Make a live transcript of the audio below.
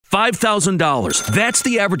$5,000. That's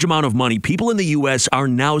the average amount of money people in the U.S. are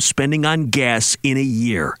now spending on gas in a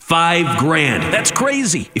year. $5,000. That's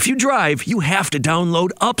crazy. If you drive, you have to download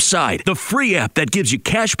Upside, the free app that gives you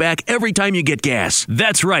cash back every time you get gas.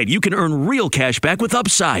 That's right. You can earn real cash back with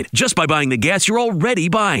Upside just by buying the gas you're already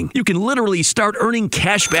buying. You can literally start earning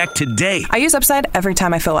cash back today. I use Upside every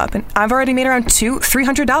time I fill up, and I've already made around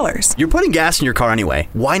 $300. You're putting gas in your car anyway.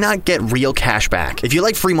 Why not get real cash back? If you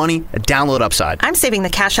like free money, download Upside. I'm saving the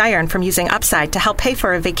cash I earn from using Upside to help pay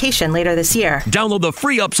for a vacation later this year. Download the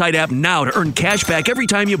free Upside app now to earn cash back every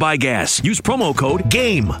time you buy gas. Use promo code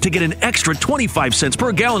GAME to get an extra 25 cents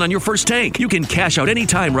per gallon on your first tank. You can cash out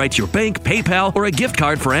anytime right to your bank, PayPal, or a gift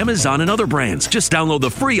card for Amazon and other brands. Just download the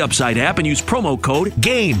free Upside app and use promo code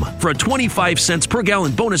GAME for a 25 cents per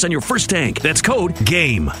gallon bonus on your first tank. That's code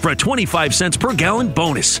GAME for a 25 cents per gallon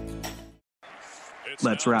bonus.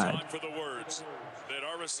 Let's ride. For the words that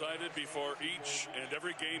are recited before each and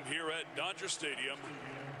every game here at Dodger Stadium.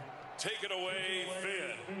 Take it away,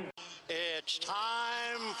 Finn. It's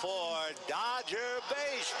time for Dodger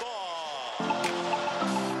baseball.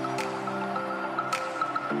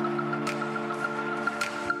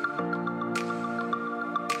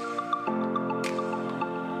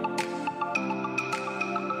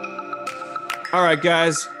 All right,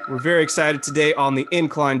 guys, we're very excited today on the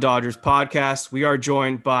Incline Dodgers podcast. We are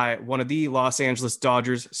joined by one of the Los Angeles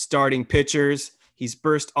Dodgers starting pitchers. He's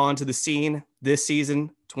burst onto the scene this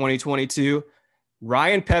season, 2022.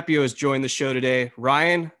 Ryan Pepiot has joined the show today.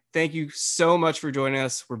 Ryan, thank you so much for joining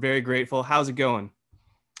us. We're very grateful. How's it going?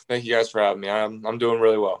 Thank you guys for having me. I'm doing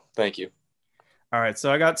really well. Thank you. All right, so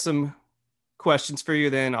I got some questions for you,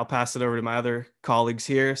 then I'll pass it over to my other colleagues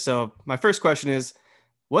here. So my first question is,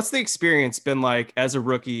 what's the experience been like as a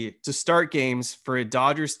rookie to start games for a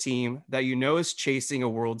Dodgers team that you know is chasing a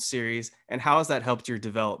World Series, and how has that helped your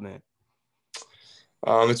development?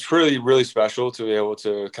 It's really, really special to be able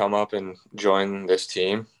to come up and join this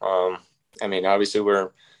team. Obviously we're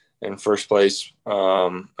in first place in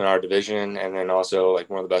our division, and then also like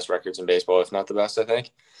one of the best records in baseball, if not the best, I think.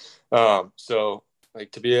 So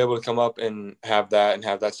to be able to come up and have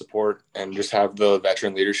that support and just have the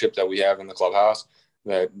veteran leadership that we have in the clubhouse,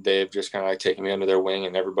 that they've just kind of like taken me under their wing,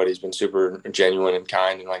 and everybody's been super genuine and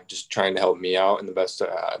kind and like just trying to help me out in the best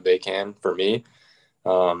they can for me,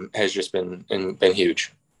 has just been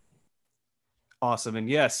huge. Awesome. And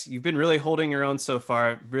yes, you've been really holding your own so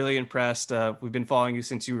far. Really impressed. We've been following you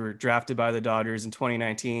since you were drafted by the Dodgers in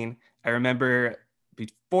 2019. I remember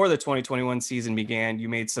before the 2021 season began, you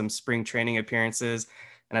made some spring training appearances,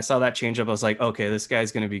 and I saw that change up. I was like, okay, this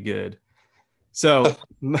guy's going to be good. So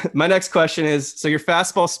my next question is, so your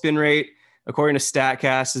fastball spin rate, according to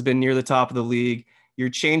StatCast, has been near the top of the league. Your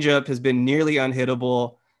changeup has been nearly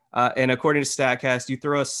unhittable. And according to StatCast, you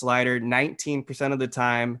throw a slider 19% of the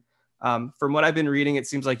time. From what I've been reading, it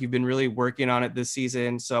seems like you've been really working on it this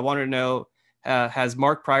season. So I wanted to know, has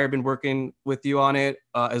Mark Pryor been working with you on it,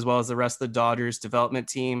 as well as the rest of the Dodgers development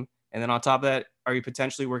team? And then on top of that, are you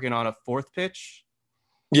potentially working on a fourth pitch?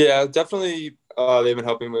 Yeah, definitely. They've been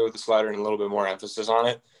helping me with the slider and a little bit more emphasis on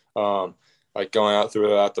it. Like going out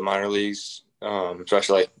throughout the minor leagues,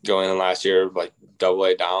 especially like going in last year, like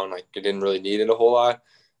Double-A down, like it didn't really need it a whole lot.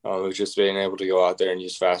 It was just being able to go out there and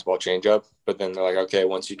use fastball changeup. But then they're like, okay,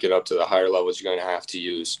 once you get up to the higher levels, you're going to have to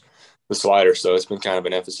use the slider. So it's been kind of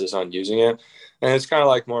an emphasis on using it. And it's kind of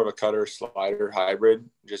like more of a cutter slider hybrid,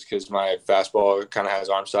 just because my fastball kind of has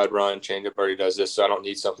arm side run, changeup already does this. So I don't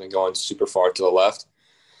need something going super far to the left.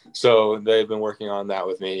 So they've been working on that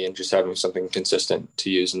with me and just having something consistent to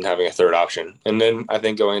use and having a third option. And then I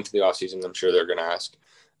think going into the offseason, I'm sure they're going to ask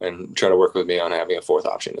and try to work with me on having a fourth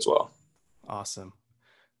option as well. Awesome.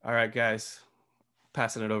 All right, guys,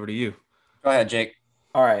 passing it over to you. Go ahead, Jake.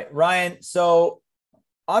 All right, Ryan. So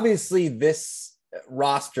obviously this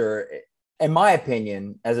roster, in my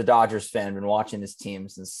opinion, as a Dodgers fan, been watching this team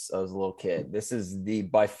since I was a little kid. This is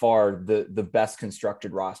by far the best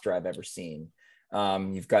constructed roster I've ever seen.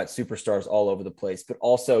 You've got superstars all over the place, but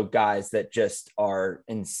also guys that just are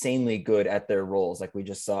insanely good at their roles. Like we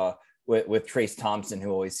just saw with Trace Thompson, who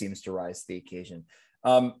always seems to rise to the occasion.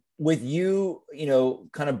 With you,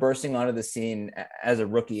 kind of bursting onto the scene as a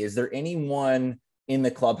rookie, is there anyone in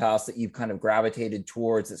the clubhouse that you've kind of gravitated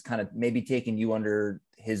towards that's kind of maybe taken you under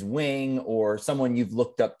his wing, or someone you've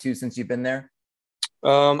looked up to since you've been there?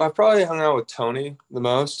 I've probably hung out with Tony the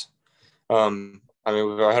most.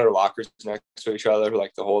 We've had our lockers next to each other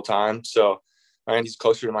like the whole time. So he's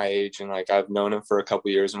closer to my age, and like I've known him for a couple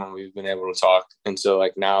of years when we've been able to talk. And so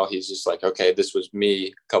like now he's just like, okay, this was me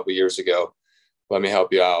a couple of years ago. Let me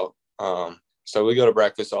help you out. So we go to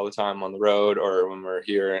breakfast all the time on the road or when we're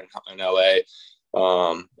here in LA.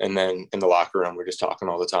 And then in the locker room, we're just talking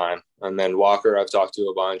all the time. And then Walker, I've talked to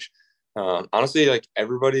a bunch. Honestly, like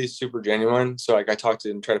everybody's super genuine. So like I talk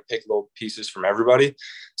to and try to pick little pieces from everybody.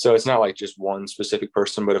 So it's not like just one specific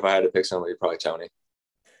person, but if I had to pick somebody, probably Tony.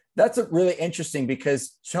 That's really interesting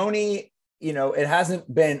because Tony, it hasn't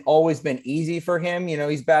always been easy for him.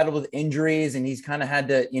 He's battled with injuries and he's kind of had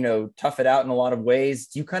to, tough it out in a lot of ways.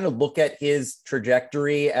 Do you kind of look at his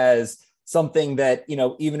trajectory as something that,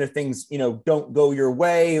 even if things, don't go your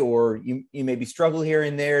way or you maybe struggle here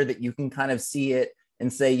and there, that you can kind of see it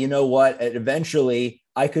and say, you know what, eventually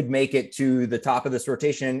I could make it to the top of this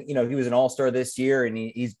rotation. He was an all-star this year and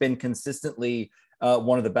he's been consistently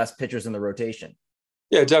one of the best pitchers in the rotation.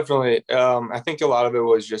 Yeah, definitely. I think a lot of it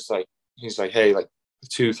was just like, he's like, hey, like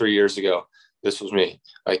 2-3 years ago, this was me.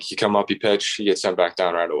 Like you come up, you pitch, you get sent back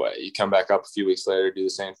down right away. You come back up a few weeks later, do the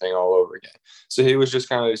same thing all over again. So he was just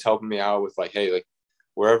kind of just helping me out with like, hey, like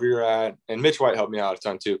wherever you're at. And Mitch White helped me out a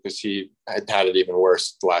ton too, because he had it even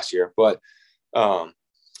worse last year. But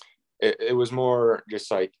it was more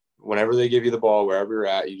just like whenever they give you the ball, wherever you're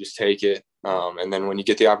at, you just take it. And then when you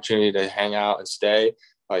get the opportunity to hang out and stay,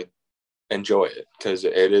 like enjoy it, because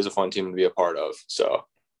it is a fun team to be a part of. So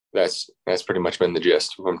that's pretty much been the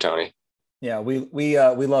gist from Tony. Yeah, we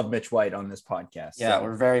love Mitch White on this podcast. Yeah, so.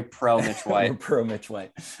 We're very pro Mitch White. We're pro Mitch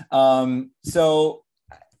White. So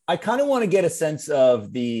I kind of want to get a sense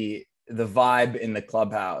of the vibe in the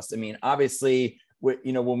clubhouse. I mean, obviously,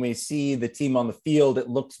 when we see the team on the field, it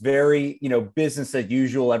looks very, business as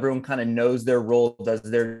usual. Everyone kind of knows their role, does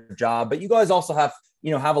their job, but you guys also have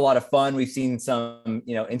a lot of fun. We've seen some,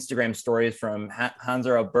 Instagram stories from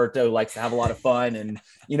Hanser Alberto likes to have a lot of fun. And,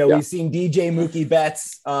 We've seen DJ Mookie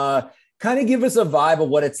Betts kind of give us a vibe of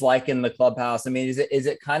what it's like in the clubhouse. I mean, is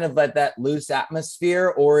it kind of like that loose atmosphere,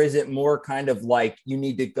 or is it more kind of like you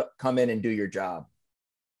need to come in and do your job?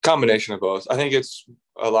 Combination of both. I think it's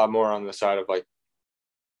a lot more on the side of like,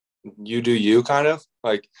 you do you, kind of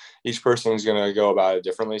like each person is going to go about it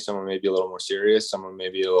differently. Someone may be a little more serious. Someone may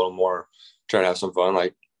be a little more trying to have some fun,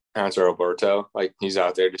 like Hanser Alberto, like he's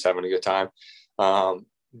out there just having a good time.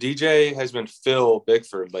 DJ has been Phil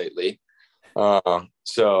Bickford lately.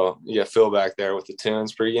 So yeah, Phil back there with the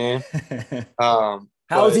tunes pregame.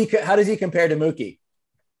 How does he compare to Mookie?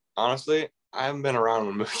 Honestly, I haven't been around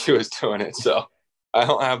when Mookie was doing it, so I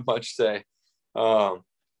don't have much to say.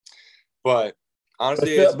 But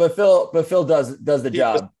honestly, but Phil does the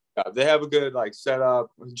job. They have a good like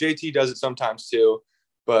setup. JT does it sometimes too,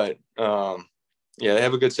 but yeah, they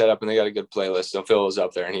have a good setup and they got a good playlist. So Phil is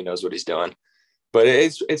up there and he knows what he's doing. But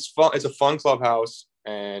it's fun. It's a fun clubhouse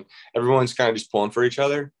and everyone's kind of just pulling for each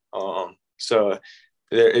other. So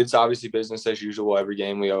it's obviously business as usual. Every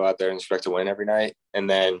game we go out there and expect to win every night, and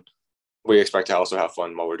then we expect to also have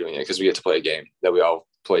fun while we're doing it because we get to play a game that we all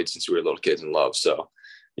played since we were little kids and love. So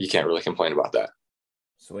you can't really complain about that.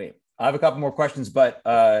 Sweet. I have a couple more questions, but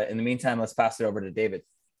in the meantime, let's pass it over to David.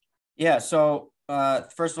 Yeah. So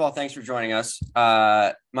first of all, thanks for joining us.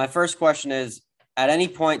 My first question is, at any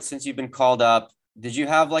point since you've been called up, did you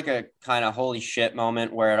have like a kind of holy shit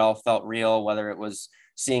moment where it all felt real, whether it was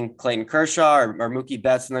seeing Clayton Kershaw or Mookie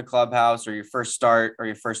Betts in the clubhouse or your first start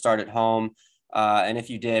at home? And if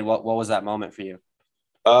you did, what was that moment for you?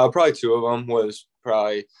 Probably two of them. Was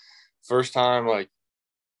probably first time, like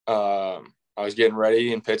I was getting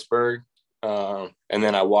ready in Pittsburgh. And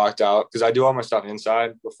then I walked out because I do all my stuff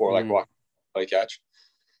inside before like walking play catch.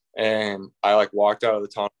 And I like walked out of the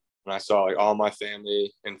tunnel and I saw like all my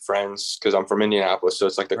family and friends because I'm from Indianapolis. So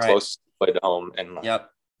it's like the closest play to home in like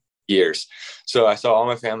years. So I saw all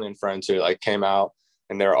my family and friends who like came out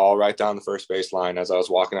and they're all right down the first base line as I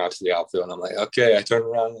was walking out to the outfield. And I'm like, okay, I turned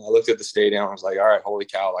around and I looked at the stadium. I was like, all right, holy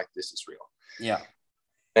cow, like this is real. Yeah.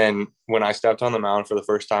 And when I stepped on the mound for the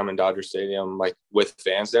first time in Dodger Stadium, like with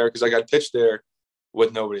fans there, because like I pitched there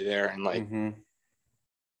with nobody there in like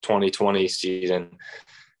 2020 season,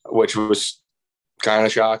 which was kind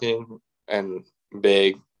of shocking and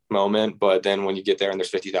big moment. But then when you get there and there's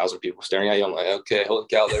 50,000 people staring at you, I'm like, okay, holy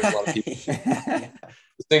cow, there's a lot of people.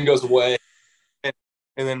 This thing goes away.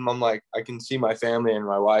 And then I'm like, I can see my family and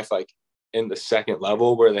my wife like in the second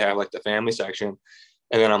level where they have like the family section.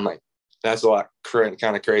 And then I'm like, that's a lot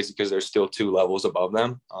kind of crazy because there's still two levels above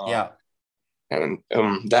them. And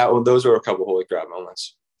those were a couple holy crap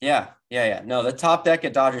moments. Yeah. No, the top deck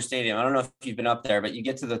at Dodger Stadium. I don't know if you've been up there, but you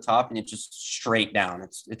get to the top and it's just straight down.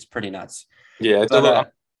 It's pretty nuts. Yeah, it's I'm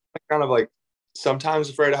kind of like sometimes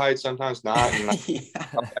afraid of heights, sometimes not. And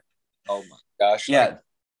oh my gosh.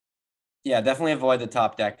 Yeah, definitely avoid the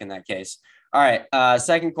top deck in that case. All right.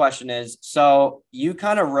 Second question is, so you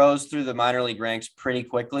kind of rose through the minor league ranks pretty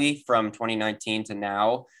quickly from 2019 to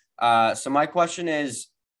now. So my question is,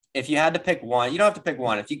 if you had to pick one, you don't have to pick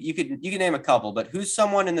one. If you could name a couple, but who's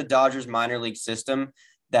someone in the Dodgers minor league system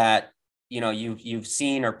that you've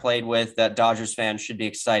seen or played with that Dodgers fans should be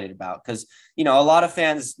excited about? Because a lot of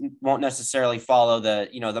fans won't necessarily follow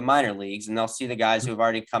the minor leagues, and they'll see the guys who have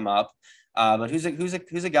already come up. But who's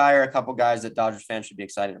a guy or a couple guys that Dodgers fans should be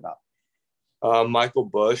excited about? Michael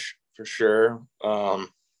Bush for sure.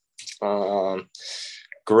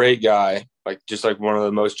 Great guy, just one of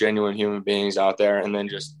the most genuine human beings out there, and then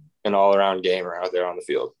just an all-around gamer out there on the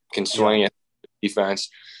field. Can swing it, defense,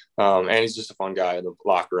 and he's just a fun guy in the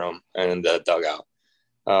locker room and in the dugout.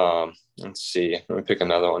 Let's see. Let me pick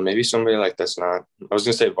another one. Maybe somebody that's not. I was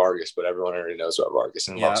gonna say Vargas, but everyone already knows about Vargas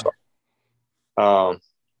and loves Vargas.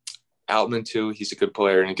 Outman too. He's a good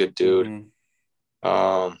player and a good dude.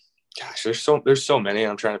 Gosh, there's so many.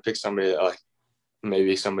 I'm trying to pick somebody that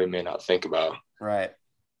maybe somebody may not think about. Right.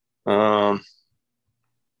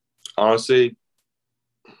 Honestly,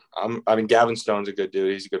 Gavin Stone's a good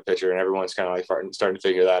dude. He's a good pitcher, and everyone's kind of starting to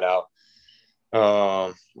figure that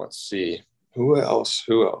out. Let's see. Who else?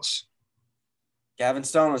 Gavin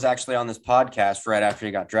Stone was actually on this podcast right after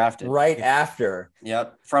he got drafted. Right after.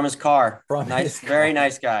 Yep. From his car. Very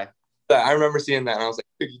nice guy. I remember seeing that, and I was like,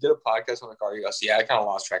 dude, you did a podcast on the car. He goes, yeah, I kind of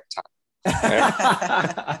lost track of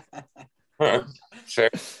time.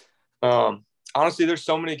 Fair. Honestly, there's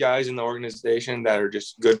so many guys in the organization that are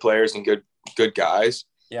just good players and good guys.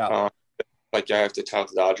 Yeah. I have to tout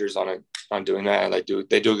the Dodgers on doing that, and they do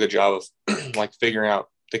a good job of figuring out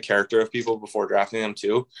the character of people before drafting them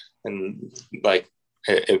too. And I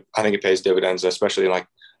think it pays dividends, especially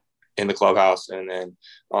in the clubhouse and then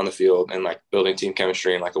on the field, and building team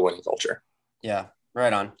chemistry and a winning culture. Yeah,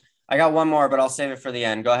 right on. I got one more, but I'll save it for the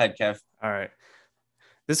end. Go ahead, Kev. All right.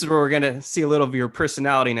 This is where we're going to see a little of your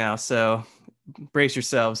personality now. So brace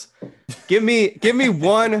yourselves. Give me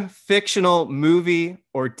one fictional movie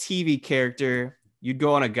or TV character you'd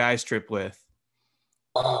go on a guy's trip with.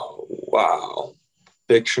 Oh, wow.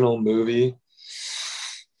 Fictional movie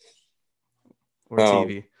or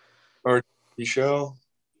TV or TV show.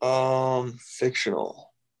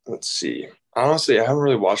 Fictional. Let's see. Honestly, I haven't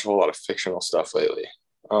really watched a whole lot of fictional stuff lately.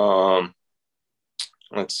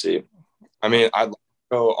 Let's see. I'd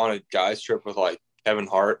go on a guy's trip with Kevin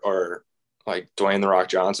Hart or Dwayne The Rock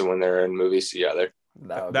Johnson when they're in movies together.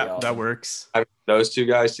 That works. Those two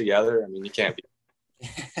guys together. You can't be.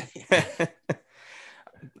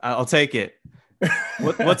 I'll take it.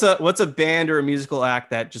 What's a band or a musical act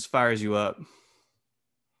that just fires you up?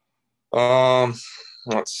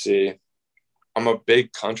 Let's see. I'm a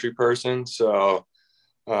big country person, so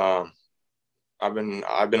I've been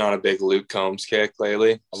on a big Luke Combs kick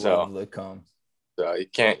lately. I love Luke Combs. So you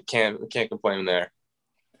can't complain there.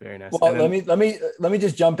 Very nice. Well, let me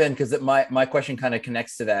just jump in because my question kind of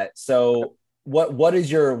connects to that. So what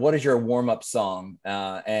is your warm-up song?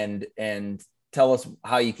 And tell us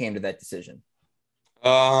how you came to that decision.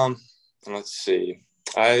 Let's see.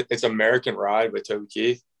 It's American Ride by Toby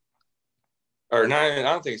Keith. Or no, I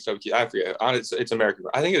don't think it's Toby Keith. I forget. It's American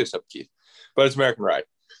Ride. I think it is Toby Keith, but it's American Ride.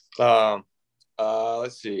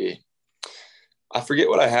 Let's see. I forget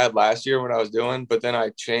what I had last year when I was doing, but then I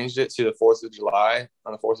changed it to the 4th of July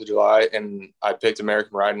on the 4th of July, and I picked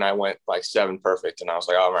American Ride, and I went 7 perfect, and I was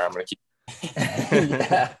like, oh man, I'm gonna keep.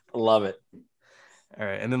 Yeah, love it. All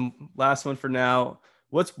right, and then last one for now.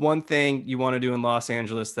 What's one thing you want to do in Los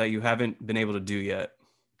Angeles that you haven't been able to do yet?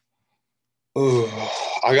 Ooh,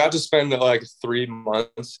 I got to spend 3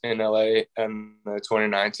 months in LA in the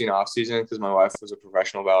 2019 off season because my wife was a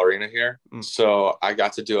professional ballerina here. So I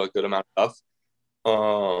got to do a good amount of stuff.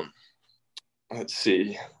 Let's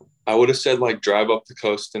see. I would have said drive up the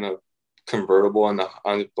coast in a convertible on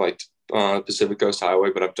the Pacific Coast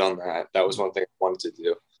Highway, but I've done that. That was one thing I wanted to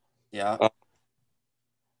do. Yeah.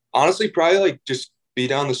 Honestly, probably just be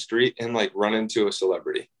down the street and run into a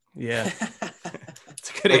celebrity. Yeah. That's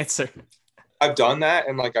a good answer. I've done that,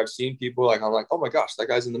 and I've seen people I'm like, oh my gosh, that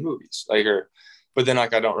guy's in the movies. But then I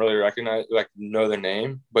don't really recognize know their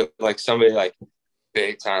name, but somebody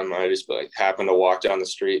big time, I just happen to walk down the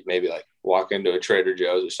street, maybe walk into a Trader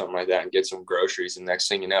Joe's or something like that and get some groceries, and next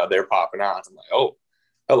thing you know, they're popping out. I'm like, oh,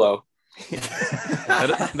 hello.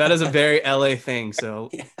 that is a very LA thing.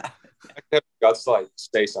 So I have guts to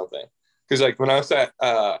say something, because when I was at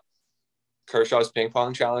Kershaw's ping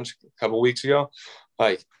pong challenge a couple weeks ago,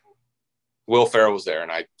 Will Ferrell was there,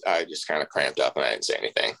 and I just kind of cramped up and I didn't say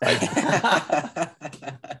anything.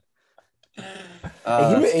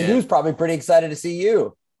 He was probably pretty excited to see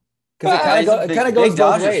you because it kind of goes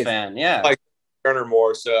both ways. Fan, yeah. Turner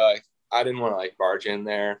more, so I didn't want to barge in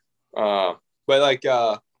there. But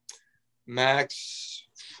Max,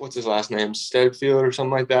 what's his last name? Steadfield or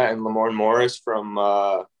something like that. And Lamorne Morris from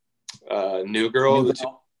New Girl.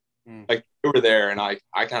 Like they were there, and I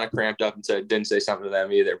kind of cramped up and didn't say something to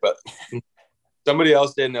them either. But somebody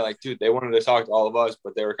else did, and they're like, dude, they wanted to talk to all of us,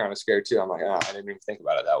 but they were kind of scared too. I'm like, I didn't even think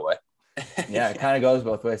about it that way. Yeah, it kind of goes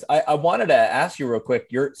both ways. I wanted to ask you real quick.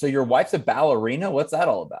 Your wife's a ballerina. What's that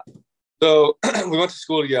all about? So we went to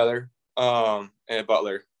school together at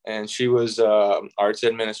Butler, and she was arts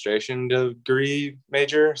administration degree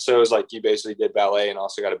major. So it was like you basically did ballet and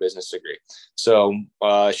also got a business degree. So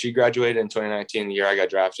she graduated in 2019, the year I got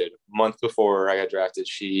drafted. A month before I got drafted,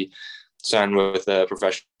 she signed with a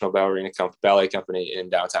professional ballet company in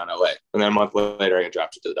downtown LA. And then a month later, I got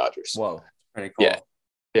drafted to the Dodgers. Whoa. Pretty cool.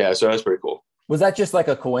 Yeah, so that's pretty cool. Was that just like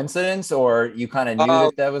a coincidence, or you kind of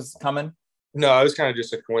knew that was coming? No, it was kind of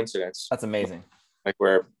just a coincidence. That's amazing. Like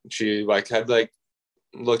where she had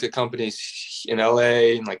looked at companies in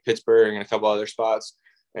LA and like Pittsburgh and a couple other spots,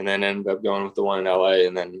 and then ended up going with the one in LA.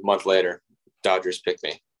 And then a month later, Dodgers picked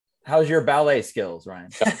me. How's your ballet skills,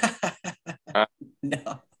 Ryan?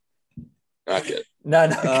 No. Not good. No.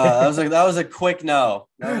 That was a quick no.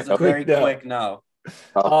 That was a very quick no.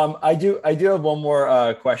 I do have one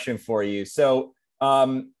more question for you. So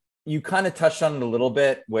you kind of touched on it a little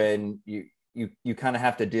bit when you kind of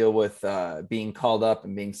have to deal with being called up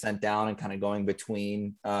and being sent down and kind of going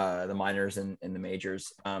between the minors and the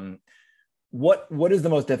majors. What is the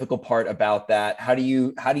most difficult part about that? How do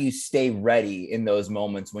you stay ready in those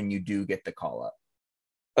moments when you do get the call up?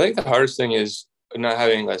 I think the hardest thing is not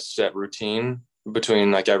having a set routine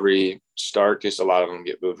between like every start, because a lot of them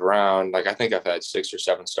get moved around. Like I think I've had 6 or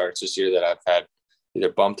 7 starts this year that I've had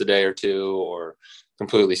either bumped a day or two or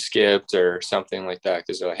completely skipped or something like that,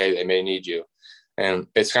 because they're like, hey, they may need you. And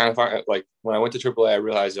it's kind of fun. Like when I went to AAA, I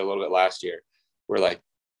realized it a little bit last year where like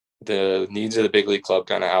the needs of the big league club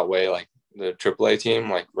kind of outweigh like the AAA team.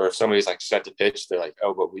 Like where if somebody's like set to pitch, they're like,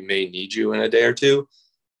 oh, but we may need you in a day or two.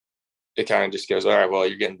 It kind of just goes, all right, well,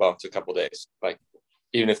 you're getting bumped a couple days, like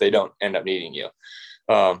even if they don't end up needing you.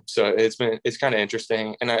 So it's kind of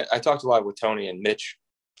interesting. And I talked a lot with Tony and Mitch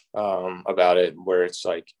about it, where it's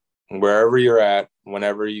like wherever you're at,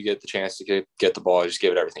 whenever you get the chance to get the ball, just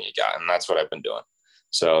give it everything you got. And that's what I've been doing.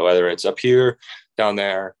 So whether it's up here, down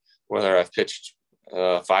there, whether I've pitched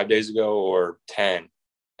 5 days ago or 10,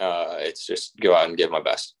 it's just go out and give my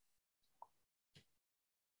best.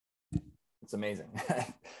 It's amazing.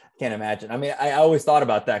 Can't imagine. I mean, I always thought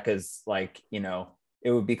about that because, like, you know,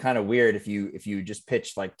 it would be kind of weird if you just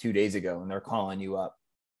pitched like 2 days ago and they're calling you up.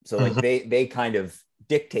 So like they kind of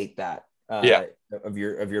dictate that of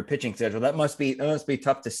your pitching schedule. That must be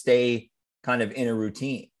tough to stay kind of in a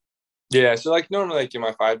routine. Yeah. So like normally like in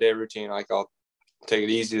my 5-day routine, like I'll take it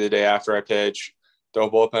easy the day after I pitch, throw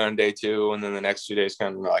a bullpen on day 2, and then the next 2 days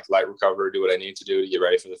kind of like light recover, do what I need to do to get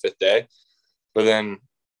ready for the 5th day. But then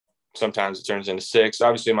sometimes it turns into 6.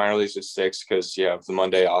 Obviously, minor leagues is 6 because you have the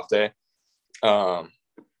Monday off day.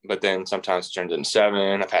 But then sometimes it turns into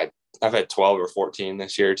 7. I've had 12 or 14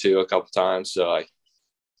 this year too, a couple times. So like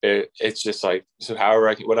it's just like, so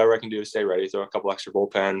whatever I can do to stay ready, throw a couple extra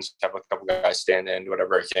bullpens, have a couple guys stand in,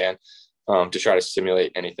 whatever I can, to try to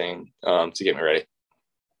simulate anything to get me ready.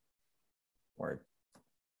 Word.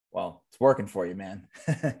 Well, it's working for you, man.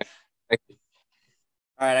 Thank you.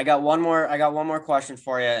 All right, I got one more question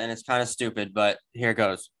for you, and it's kind of stupid, but here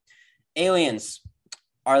goes. Aliens,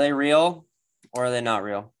 are they real or are they not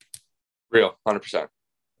real? Real, 100%.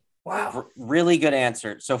 Wow. Really good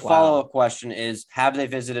answer. So follow-up question is, have they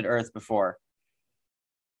visited Earth before?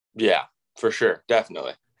 Yeah, for sure.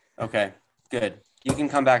 Definitely. Okay, good. You can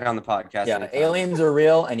come back on the podcast. Yeah, anytime. aliens are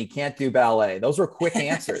real and you can't do ballet. Those were quick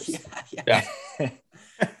answers. Yeah.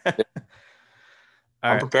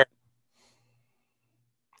 I'm prepared.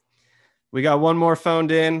 We got one more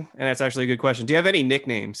phoned in, and that's actually a good question. Do you have any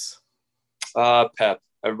nicknames? Pep.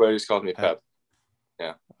 Everybody just calls me Pep.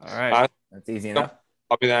 Yeah. All right. That's easy enough.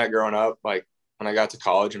 I'll be that growing up. Like when I got to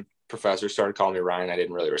college and professors started calling me Ryan, I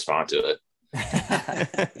didn't really respond to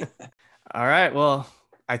it. All right. Well,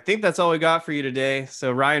 I think that's all we got for you today.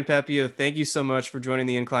 So Ryan Pepiot, thank you so much for joining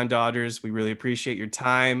the Incline Dodgers. We really appreciate your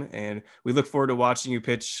time, and we look forward to watching you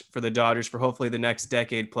pitch for the Dodgers for hopefully the next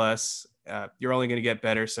decade plus. You're only going to get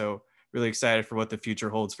better. So really excited for what the future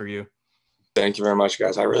holds for you. Thank you very much,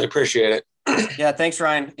 guys. I really appreciate it. Yeah, thanks,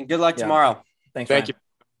 Ryan, and good luck tomorrow. Thank you.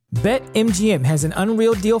 BetMGM has an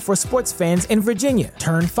unreal deal for sports fans in Virginia.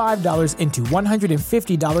 Turn $5 into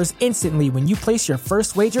 $150 instantly when you place your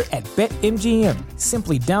first wager at BetMGM.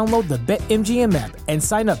 Simply download the BetMGM app and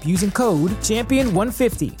sign up using code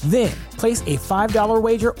Champion150. Then place a $5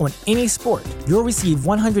 wager on any sport, you'll receive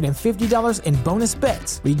 $150 in bonus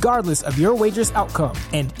bets, regardless of your wager's outcome.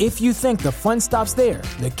 And if you think the fun stops there,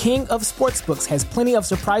 the king of sportsbooks has plenty of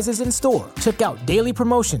surprises in store. Check out daily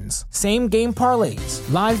promotions, same-game parlays,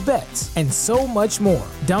 live bets, and so much more.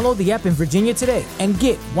 Download the app in Virginia today and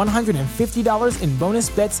get $150 in bonus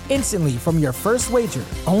bets instantly from your first wager,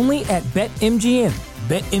 only at BetMGM.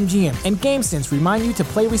 BetMGM and GameSense remind you to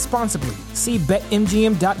play responsibly. See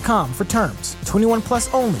BetMGM.com for terms. 21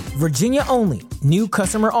 plus only. Virginia only. New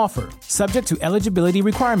customer offer. Subject to eligibility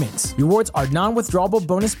requirements. Rewards are non-withdrawable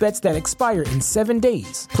bonus bets that expire in 7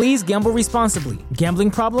 days. Please gamble responsibly.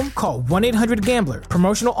 Gambling problem? Call 1-800-GAMBLER.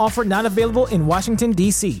 Promotional offer not available in Washington,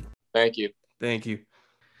 D.C. Thank you. Thank you.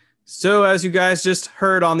 So as you guys just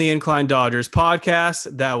heard on the Incline Dodgers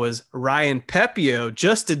podcast, that was Ryan Pepiot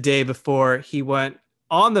just a day before he went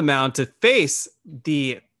on the mound to face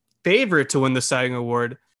the favorite to win the Cy Young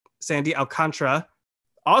Award, Sandy Alcantara.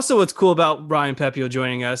 Also, what's cool about Ryan Pepiot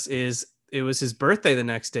joining us is it was his birthday the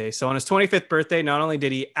next day. So on his 25th birthday, not only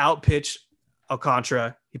did he outpitch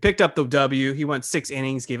Alcantara, he picked up the W. He went 6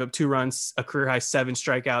 innings, gave up 2 runs, a career high 7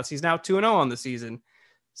 strikeouts. He's now 2-0 on the season.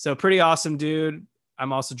 So pretty awesome, dude.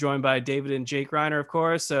 I'm also joined by David and Jake Reiner, of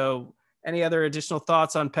course. So any other additional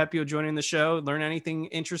thoughts on Pepiot joining the show? Learn anything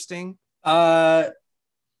interesting?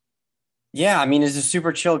 Yeah, I mean, he's a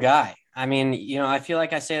super chill guy. I mean, you know, I feel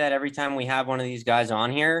like I say that every time we have one of these guys on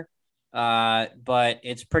here, but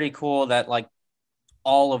it's pretty cool that like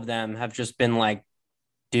all of them have just been like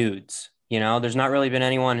dudes, you know, there's not really been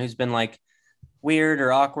anyone who's been like weird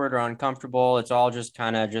or awkward or uncomfortable. It's all just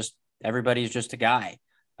kind of just everybody's just a guy.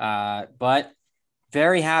 But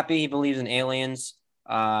very happy he believes in aliens.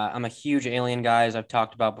 I'm a huge alien guy, as I've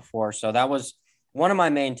talked about before. So that was one of my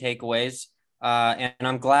main takeaways. And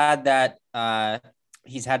I'm glad that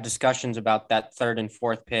he's had discussions about that 3rd and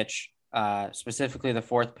 4th pitch, specifically the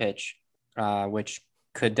 4th pitch, which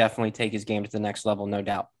could definitely take his game to the next level, no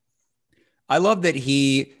doubt. I love that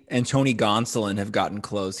he and Tony Gonsolin have gotten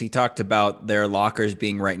close. He talked about their lockers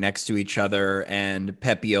being right next to each other and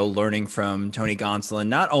Pepiot learning from Tony Gonsolin,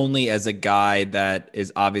 not only as a guy that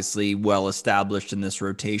is obviously well established in this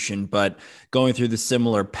rotation, but going through the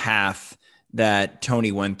similar path that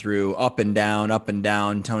Tony went through, up and down, up and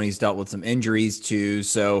down. Tony's dealt with some injuries too.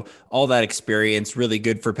 So all that experience, really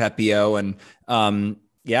good for Pepiot. And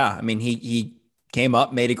yeah, I mean, he came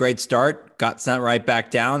up, made a great start, got sent right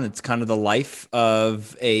back down. It's kind of the life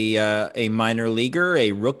of a minor leaguer,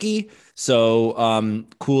 a rookie. So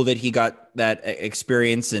cool that he got that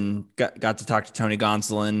experience and got to talk to Tony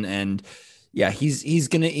Gonsolin. And yeah, he's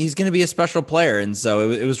gonna be a special player, and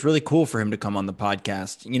so it was really cool for him to come on the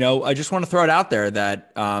podcast. You know, I just want to throw it out there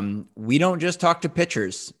that we don't just talk to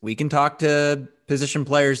pitchers; we can talk to position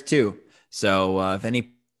players too. So if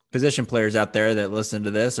any position players out there that listen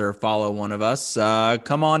to this or follow one of us,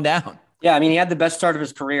 come on down. Yeah, I mean, he had the best start of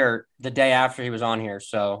his career the day after he was on here,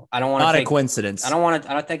 so I don't want to. Not a coincidence.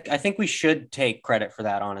 I think we should take credit for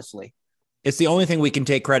that, honestly. It's the only thing we can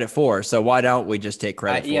take credit for. So why don't we just take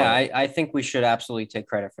credit for it? Yeah, I think we should absolutely take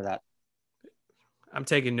credit for that. I'm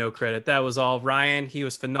taking no credit. That was all Ryan. He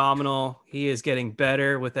was phenomenal. He is getting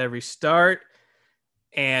better with every start.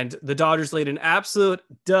 And the Dodgers laid an absolute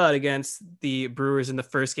dud against the Brewers in the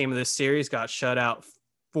first game of this series, got shut out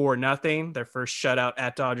 4-0, their first shutout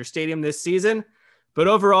at Dodger Stadium this season. But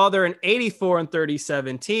overall, they're an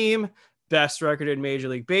 84-37 team, best record in Major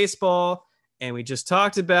League Baseball. And we just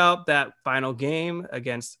talked about that final game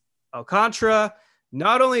against Alcantara.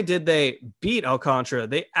 Not only did they beat Alcantara,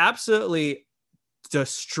 they absolutely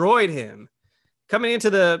destroyed him. Coming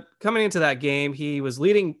into that game, he was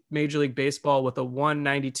leading Major League Baseball with a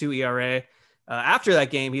 1.92 ERA. After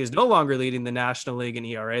that game, he is no longer leading the National League in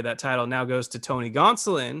ERA. That title now goes to Tony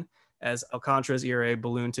Gonsolin as Alcantara's ERA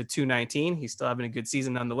ballooned to 2.19. He's still having a good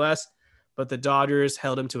season nonetheless, but the Dodgers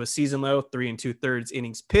held him to a season low, 3 2/3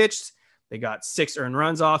 innings pitched. They got 6 earned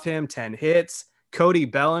runs off him, 10 hits. Cody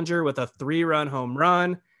Bellinger with a 3-run home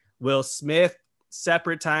run. Will Smith,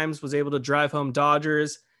 separate times, was able to drive home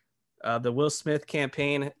Dodgers. The Will Smith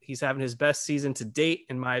campaign, he's having his best season to date,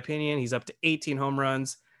 in my opinion. He's up to 18 home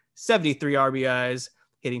runs, 73 RBIs,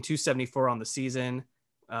 hitting 274 on the season,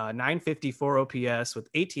 954 OPS with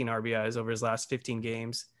 18 RBIs over his last 15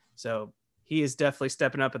 games. So he is definitely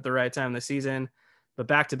stepping up at the right time in the season. But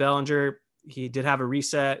back to Bellinger, he did have a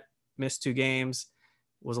reset, missed 2 games,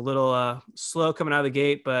 was a little slow coming out of the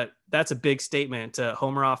gate, but that's a big statement to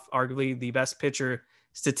homer off arguably the best pitcher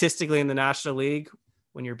statistically in the National League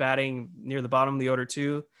when you're batting near the bottom of the order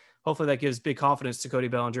too. Hopefully that gives big confidence to Cody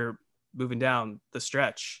Bellinger moving down the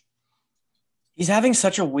stretch. He's having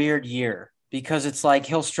such a weird year. because it's like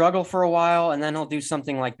he'll struggle for a while and then he'll do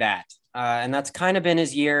something like that. And that's kind of been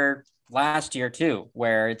his year last year too,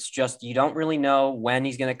 where it's just you don't really know when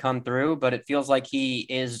he's going to come through, but it feels like he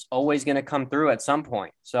is always going to come through at some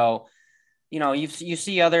point. So, you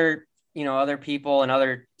see other people and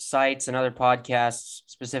other sites and other podcasts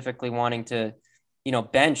specifically wanting to,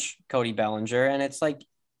 bench Cody Bellinger. And it's like,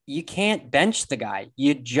 you can't bench the guy.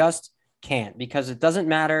 You just can't, because it doesn't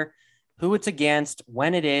matter who it's against,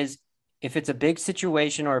 when it is. If it's a big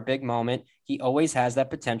situation or a big moment, he always has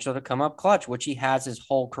that potential to come up clutch, which he has his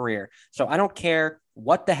whole career. So I don't care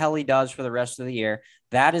what the hell he does for the rest of the year.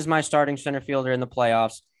 That is my starting center fielder in the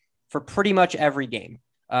playoffs for pretty much every game.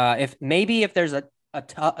 If there's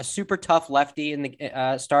a super tough lefty in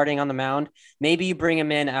the starting on the mound, maybe you bring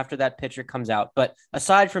him in after that pitcher comes out. But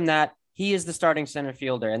aside from that, he is the starting center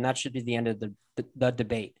fielder, and that should be the end of the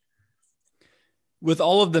debate. With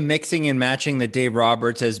all of the mixing and matching that Dave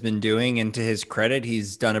Roberts has been doing, and to his credit,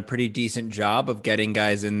 he's done a pretty decent job of getting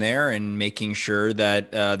guys in there and making sure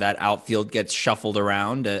that that outfield gets shuffled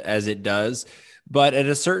around as it does. But at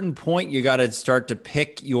a certain point, you got to start to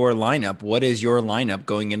pick your lineup. What is your lineup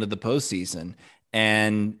going into the postseason?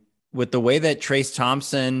 And with the way that Trayce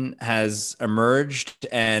Thompson has emerged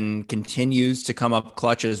and continues to come up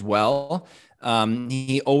clutch as well,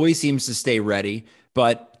 he always seems to stay ready.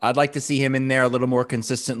 But I'd like to see him in there a little more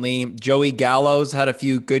consistently. Joey Gallo's had a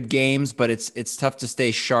few good games, but it's tough to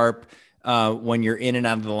stay sharp when you're in and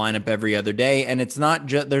out of the lineup every other day. And it's not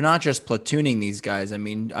they're not just platooning these guys. I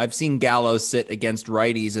mean, I've seen Gallo sit against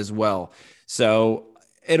righties as well. So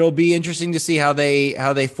it'll be interesting to see how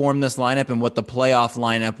they form this lineup and what the playoff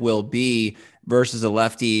lineup will be versus a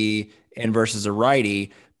lefty and versus a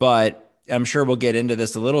righty. But I'm sure we'll get into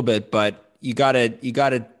this a little bit. But you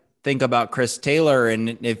gotta think about Chris Taylor,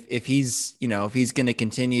 and if he's going to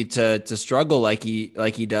continue to struggle like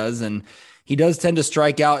he does, and he does tend to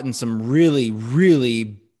strike out in some really,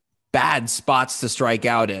 really bad spots to strike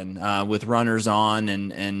out in with runners on,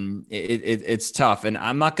 and it's tough. And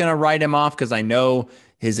I'm not going to write him off because I know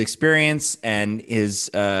his experience and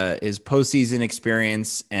his postseason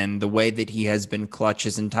experience and the way that he has been clutch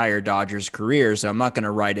his entire Dodgers career. So I'm not going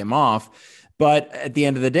to write him off. But at the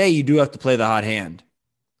end of the day, you do have to play the hot hand.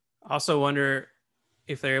 Also wonder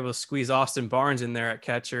if they're able to squeeze Austin Barnes in there at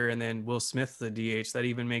catcher and then Will Smith the DH. That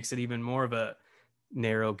even makes it even more of a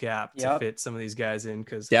narrow gap to fit some of these guys in.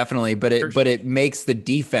 Because definitely, but it makes the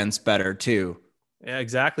defense better too. Yeah,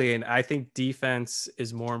 exactly. And I think defense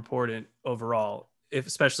is more important overall,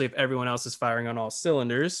 especially if everyone else is firing on all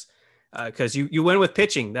cylinders. Because you win with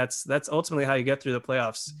pitching. That's ultimately how you get through the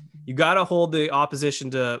playoffs. You got to hold the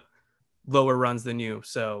opposition to lower runs than you.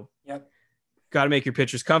 So got to make your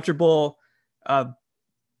pitchers comfortable.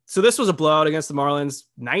 So this was a blowout against the Marlins,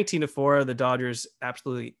 19-4. The Dodgers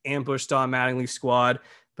absolutely ambushed Don Mattingly's squad.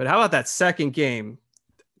 But how about that second game?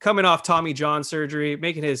 Coming off Tommy John surgery,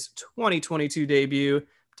 making his 2022 debut.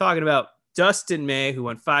 Talking about Dustin May, who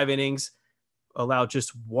went 5 innings, allowed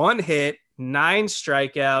just 1 hit, 9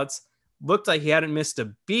 strikeouts. Looked like he hadn't missed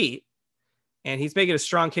a beat. And he's making a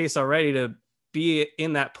strong case already to be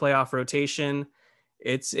in that playoff rotation.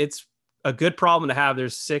 It's a good problem to have.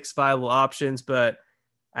 There's 6 viable options, but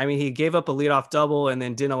I mean, he gave up a leadoff double and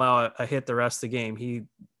then didn't allow a hit the rest of the game. He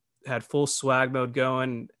had full swag mode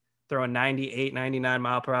going, throwing 98, 99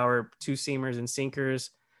 mile per hour, 2 seamers and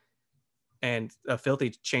sinkers, and a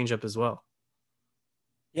filthy changeup as well.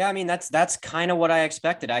 Yeah, I mean, that's kind of what I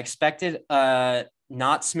expected. I expected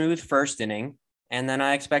not smooth first inning, and then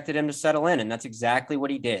I expected him to settle in, and that's exactly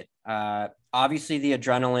what he did. Obviously, the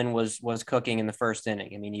adrenaline was cooking in the first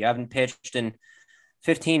inning. I mean, you haven't pitched in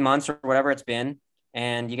 15 months or whatever it's been,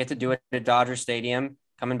 and you get to do it at Dodger Stadium,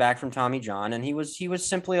 coming back from Tommy John, and he was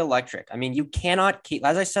simply electric. I mean, you cannot keep,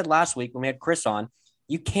 as I said last week when we had Chris on,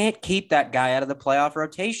 you can't keep that guy out of the playoff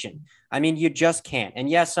rotation. I mean, you just can't. And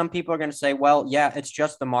yes, some people are going to say, well, yeah, it's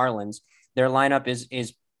just the Marlins. Their lineup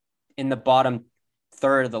is in the bottom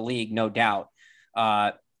third of the league, no doubt.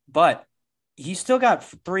 But he's still got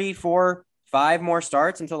 3, 4, 5 more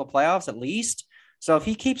starts until the playoffs at least. So if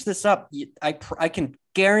he keeps this up, I can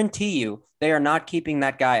guarantee you they are not keeping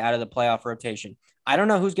that guy out of the playoff rotation. I don't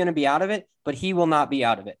know who's going to be out of it, but he will not be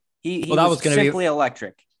out of it. He was simply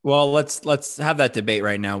electric. Well, let's have that debate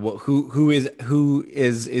right now. Who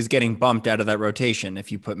is getting bumped out of that rotation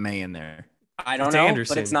if you put May in there? I don't know,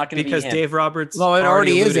 Anderson, but it's not going to be because him. Dave Roberts. Well, it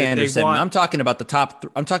already is Anderson. I'm talking about the top.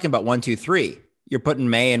 I'm talking about 1, 2, 3. You're putting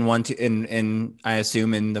May in 1, 2, in I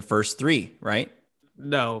assume in the first 3, right?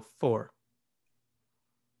 No, 4.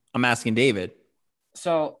 I'm asking David.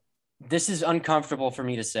 So this is uncomfortable for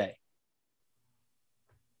me to say,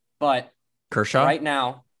 but Kershaw right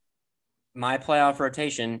now, my playoff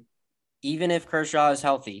rotation, even if Kershaw is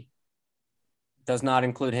healthy, does not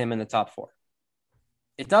include him in the top 4.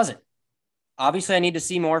 It doesn't. Obviously, I need to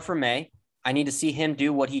see more from May. I need to see him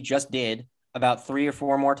do what he just did about 3 or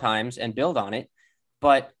 4 more times and build on it.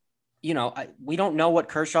 But, we don't know what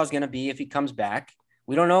Kershaw's going to be if he comes back.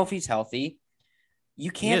 We don't know if he's healthy. You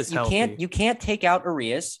can't take out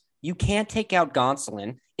Arias. You can't take out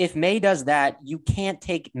Gonsolin. If May does that, you can't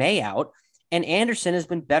take May out. And Anderson has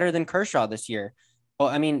been better than Kershaw this year. Well,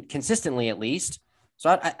 I mean, consistently at least.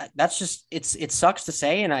 So that's just, it sucks to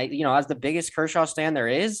say. And as the biggest Kershaw stan there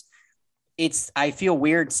is, I feel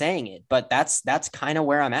weird saying it, but that's kind of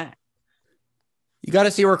where I'm at. You got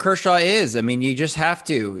to see where Kershaw is. I mean, you just have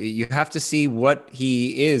to. You have to see what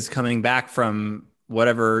he is coming back from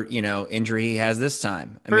whatever, injury he has this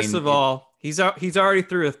time. First of all, he's already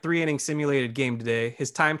through a 3-inning simulated game today.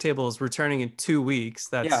 His timetable is returning in 2 weeks.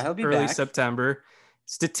 That's he'll be early back. September.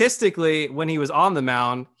 Statistically, when he was on the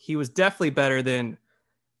mound, he was definitely better than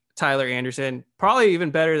Tyler Anderson, probably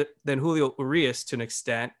even better than Julio Urias to an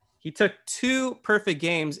extent. He took 2 perfect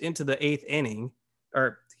games into the 8th inning,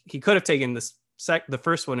 or he could have taken the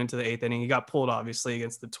first one into the 8th inning. He got pulled, obviously,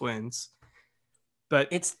 against the Twins.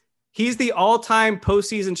 But he's the all-time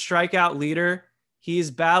postseason strikeout leader.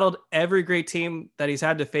 He's battled every great team that he's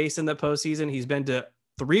had to face in the postseason. He's been to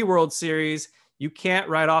 3 World Series. You can't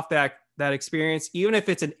write off that experience. Even if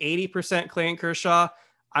it's an 80% Clayton Kershaw,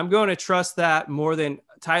 I'm going to trust that more than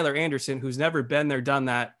Tyler Anderson, who's never been there, done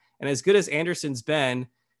that. And as good as Anderson's been,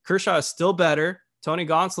 Kershaw is still better. Tony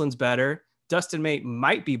Gonsolin's better. Dustin May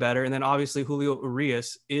might be better. And then obviously Julio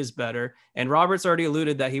Urias is better. And Robert's already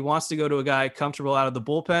alluded that he wants to go to a guy comfortable out of the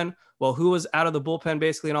bullpen. Well, who was out of the bullpen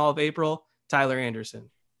basically in all of April? Tyler Anderson.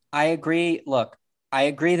 I agree. Look, I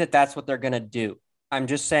agree that that's what they're going to do. I'm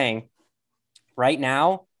just saying right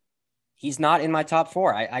now, he's not in my top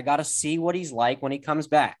 4. I got to see what he's like when he comes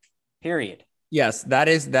back, period. Yes, that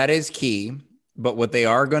is key. But what they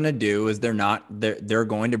are going to do is they're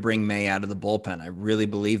going to bring May out of the bullpen. I really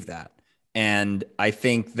believe that. And I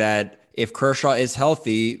think that if Kershaw is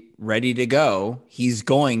healthy, ready to go, he's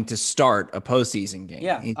going to start a postseason game.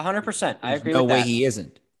 Yeah, 100%. I agree with that. No way he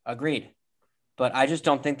isn't. Agreed. But I just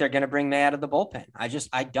don't think they're going to bring May out of the bullpen.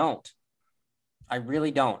 I don't. I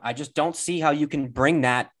really don't. I just don't see how you can bring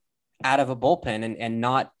that out of a bullpen and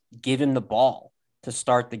not give him the ball to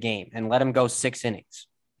start the game and let him go 6 innings.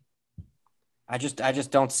 I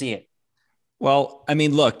just don't see it. Well, I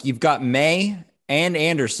mean, look, you've got May and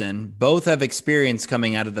Anderson. Both have experience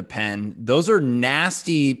coming out of the pen. Those are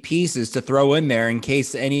nasty pieces to throw in there in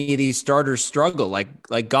case any of these starters struggle, like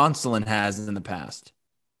Gonsolin has in the past.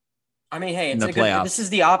 I mean, hey, this is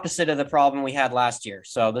the opposite of the problem we had last year.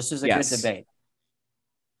 So this is a good debate.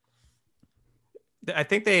 I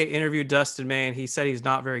think they interviewed Dustin May, and he said he's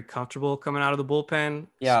not very comfortable coming out of the bullpen.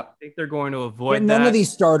 Yeah. So I think they're going to avoid that. None of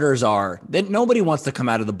these starters are. Nobody wants to come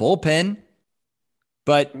out of the bullpen,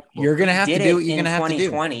 but you're going to have to do what you're going to have to do.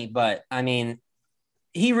 2020, but I mean,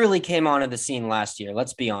 he really came onto the scene last year.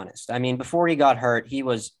 Let's be honest. I mean, before he got hurt, he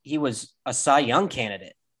was a Cy Young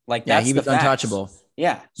candidate. Like that's he was untouchable.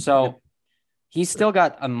 Yeah. So he's still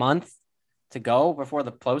got a month to go before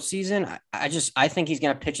the postseason. I think he's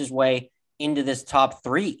going to pitch his way into this top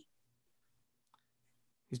 3.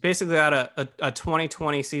 He's basically got a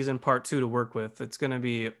 2020 season part 2 to work with. It's going to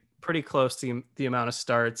be pretty close to the amount of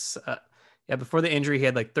starts. Before the injury, he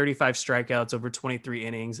had like 35 strikeouts over 23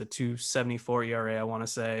 innings, a 2.74 ERA, I want to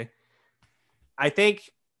say. I think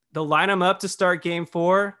they'll line him up to start game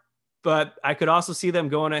 4, but I could also see them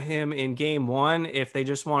going to him in game 1 if they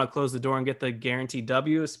just want to close the door and get the guaranteed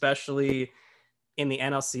W, especially in the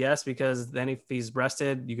NLCS, because then if he's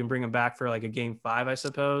rested, you can bring him back for like a game 5, I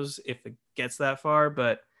suppose, if it gets that far.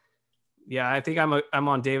 But yeah, I think I'm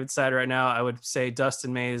on David's side right now. I would say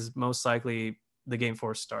Dustin May is most likely the game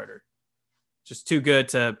 4 starter. Just too good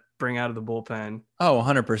to bring out of the bullpen. Oh,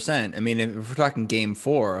 100%. I mean, if we're talking game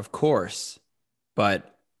 4, of course,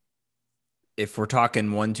 but if we're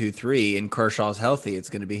talking 1, 2, 3 and Kershaw's healthy, it's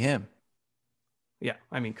going to be him. Yeah,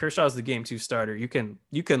 I mean, Kershaw's the game 2 starter. You can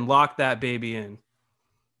lock that baby in,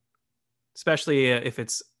 especially if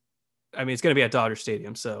it's going to be at Dodger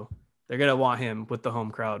Stadium, so they're going to want him with the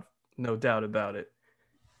home crowd, no doubt about it.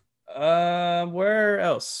 Where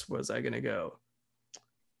else was I going to go?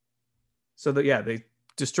 So they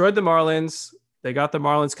destroyed the Marlins. They got the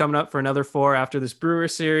Marlins coming up for another 4 after this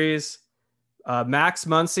Brewers series. Max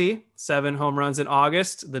Muncy, 7 home runs in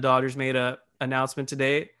August. The Dodgers made an announcement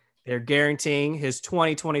today. They're guaranteeing his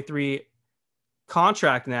 2023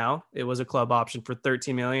 contract now. It was a club option for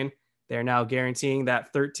 $13 million. They're now guaranteeing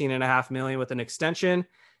that $13.5 million with an extension.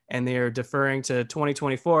 and they're deferring to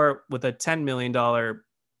 2024 with a $10 million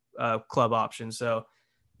club option. So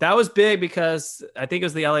that was big because I think it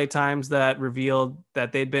was the LA Times that revealed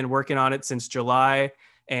that they'd been working on it since July.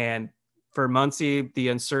 And for Muncy, the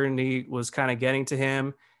uncertainty was kind of getting to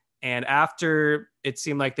him. And after it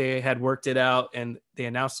seemed like they had worked it out and they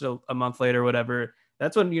announced it a month later, whatever,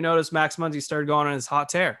 that's when you notice Max Muncy started going on his hot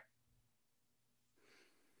tear.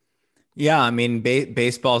 Yeah, I mean,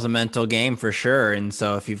 baseball's a mental game for sure. And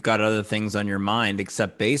so if you've got other things on your mind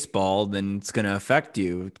except baseball, then it's going to affect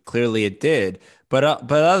you. Clearly it did. But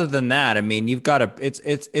other than that, I mean, you've got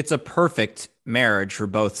it's a perfect marriage for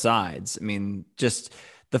both sides. I mean, just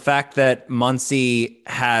the fact that Muncy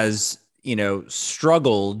has,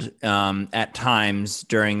 struggled at times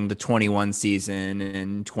during the 21 season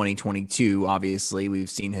and 2022, obviously we've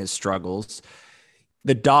seen his struggles.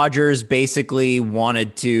 The Dodgers basically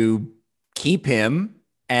wanted to keep him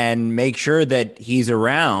and make sure that he's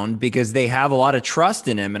around because they have a lot of trust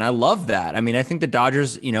in him. And I love that. I mean, I think the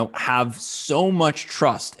Dodgers, have so much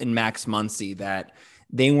trust in Max Muncy that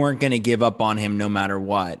they weren't going to give up on him no matter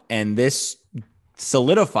what. And this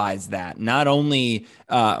solidifies that not only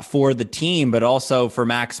for the team, but also for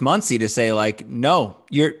Max Muncy to say like, no,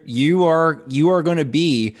 you are going to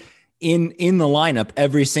be in the lineup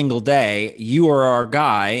every single day. You are our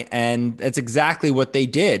guy. And that's exactly what they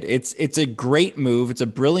did. It's a great move. It's a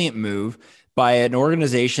brilliant move by an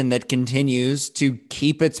organization that continues to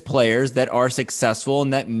keep its players that are successful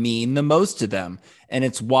and that mean the most to them. And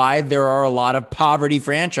it's why there are a lot of poverty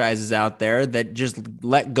franchises out there that just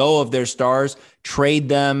let go of their stars, trade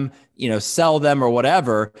them, sell them or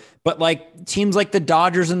whatever. But like teams like the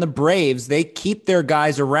Dodgers and the Braves, they keep their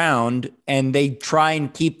guys around and they try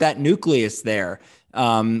and keep that nucleus there,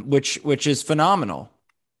 which is phenomenal.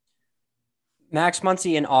 Max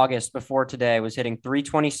Muncy in August before today was hitting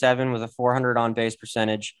 .327 with a .400 on base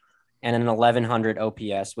percentage and an 1100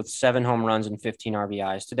 OPS with 7 home runs and 15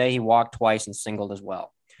 RBIs. Today he walked twice and singled as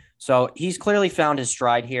well. So he's clearly found his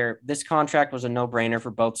stride here. This contract was a no-brainer for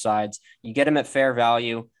both sides. You get him at fair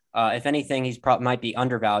value. If anything, he's might be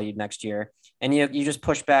undervalued next year. And you just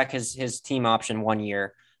push back his team option 1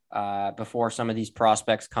 year before some of these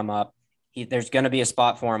prospects come up. There's going to be a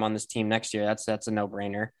spot for him on this team next year. That's a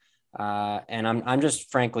no-brainer. And I'm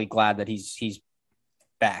just frankly glad that he's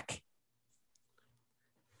back.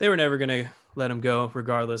 They were never going to let him go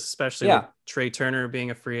regardless, especially with Trey Turner being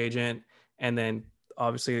a free agent. And then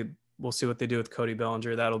obviously we'll see what they do with Cody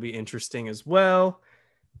Bellinger. That'll be interesting as well.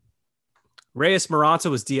 Reyes Moronta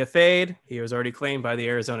was DFA'd. He was already claimed by the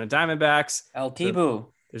Arizona Diamondbacks. El Tibu.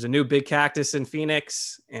 There's a new big cactus in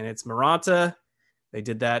Phoenix, and it's Moronta. They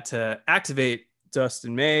did that to activate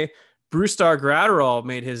Dustin May. Brusdar Graterol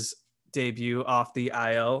made his debut off the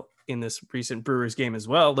IL in this recent Brewers game as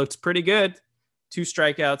well. Looked pretty good. 2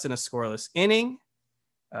 strikeouts in a scoreless inning.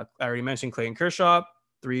 I already mentioned Clayton Kershaw.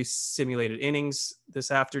 3 simulated innings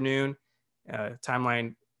this afternoon.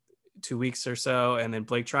 Timeline 2 weeks or so. And then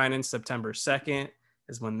Blake Trinan, September 2nd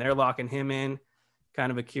is when they're locking him in.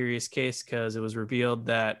 Kind of a curious case because it was revealed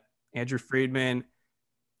that Andrew Friedman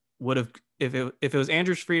would have, if it was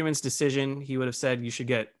Andrew Friedman's decision, he would have said you should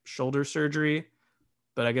get shoulder surgery.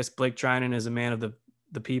 But I guess Blake Trinan is a man of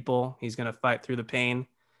the people. He's going to fight through the pain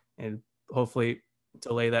and hopefully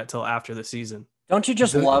delay that till after the season. Don't you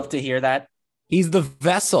just love to hear that? He's the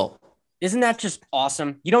vessel. Isn't that just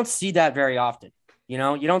awesome? You don't see that very often. You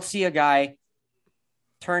don't see a guy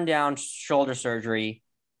turn down shoulder surgery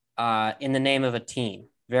in the name of a team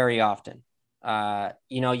very often.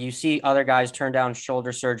 You see other guys turn down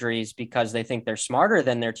shoulder surgeries because they think they're smarter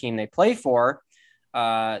than their team they play for.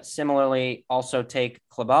 Similarly, also take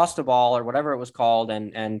Clobastobal or whatever it was called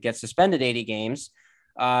and get suspended 80 games.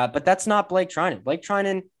 But that's not Blake Trinan. Blake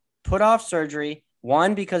Trinan put off surgery,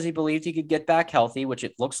 one, because he believed he could get back healthy, which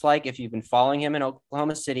it looks like if you've been following him in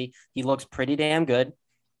Oklahoma City, he looks pretty damn good.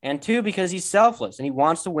 And 2, because he's selfless and he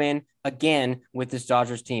wants to win again with this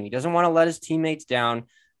Dodgers team. He doesn't want to let his teammates down.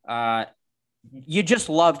 You just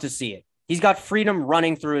love to see it. He's got freedom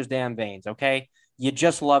running through his damn veins, okay? You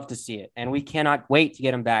just love to see it. And we cannot wait to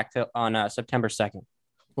get him back on September 2nd.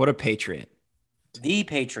 What a patriot. The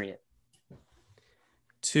Patriot.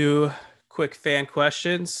 2 quick fan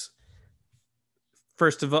questions.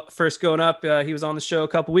 First going up, he was on the show a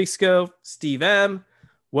couple weeks ago. Steve M.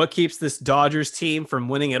 What keeps this Dodgers team from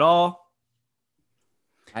winning it all?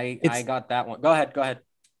 I got that one. Go ahead.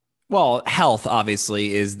 Well, health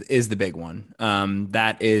obviously is the big one.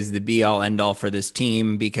 That is the be all end all for this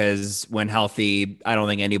team because when healthy, I don't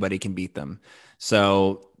think anybody can beat them.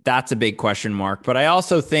 So that's a big question mark. But I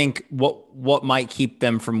also think what might keep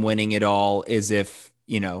them from winning it all is if,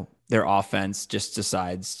 their offense just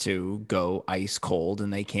decides to go ice cold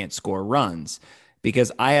and they can't score runs.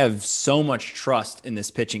 Because I have so much trust in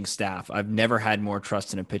this pitching staff. I've never had more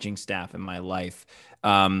trust in a pitching staff in my life.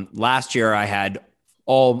 Last year, I had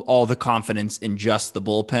all the confidence in just the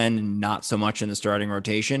bullpen and not so much in the starting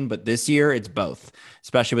rotation. But this year, it's both,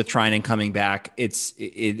 especially with Trinan coming back. It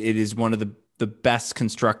is one of the best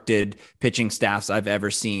constructed pitching staffs I've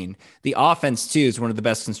ever seen. The offense, too, is one of the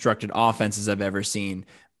best constructed offenses I've ever seen.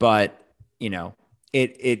 But, you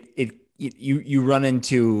run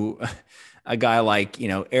into a guy like,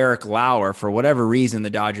 Eric Lauer, for whatever reason, the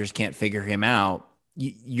Dodgers can't figure him out.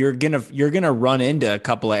 You're gonna run into a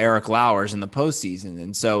couple of Eric Lauers in the postseason,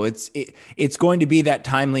 and so it's going to be that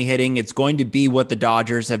timely hitting. It's going to be what the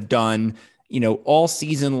Dodgers have done, all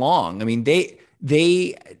season long. I mean,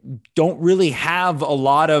 they don't really have a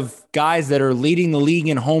lot of guys that are leading the league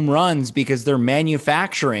in home runs because they're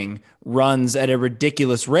manufacturing runs at a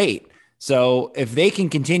ridiculous rate. So if they can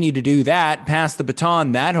continue to do that, pass the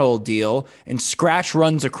baton, that whole deal, and scratch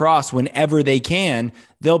runs across whenever they can,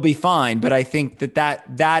 they'll be fine. But I think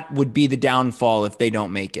that would be the downfall if they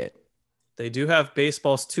don't make it. They do have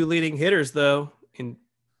baseball's 2 leading hitters, though, in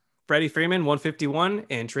Freddie Freeman, 151,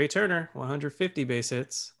 and Trey Turner, 150 base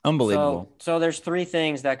hits. Unbelievable. So there's 3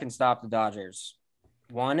 things that can stop the Dodgers.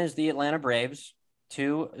 1 is the Atlanta Braves,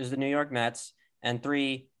 2 is the New York Mets, and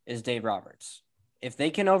 3 is Dave Roberts. If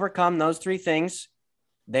they can overcome those 3 things,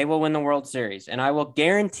 they will win the World Series. And I will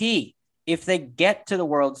guarantee if they get to the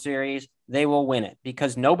World Series, they will win it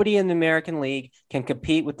because nobody in the American League can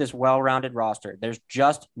compete with this well-rounded roster. There's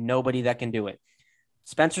just nobody that can do it.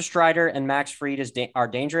 Spencer Strider and Max Fried are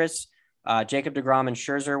dangerous. Jacob deGrom and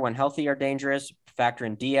Scherzer, when healthy, are dangerous. Factor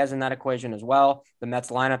in Diaz in that equation as well. The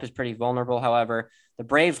Mets lineup is pretty vulnerable, however. The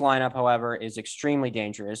Braves lineup, however, is extremely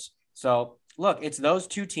dangerous. So, look, it's those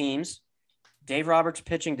 2 teams, Dave Roberts'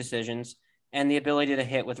 pitching decisions, and the ability to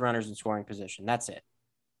hit with runners in scoring position. That's it.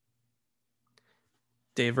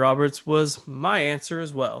 Dave Roberts was my answer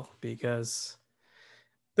as well, because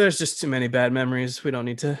there's just too many bad memories. We don't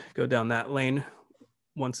need to go down that lane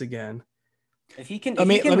once again. If he can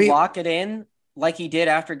lock it in like he did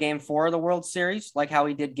after Game 4 of the World Series, like how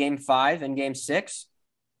he did Game 5 and Game 6,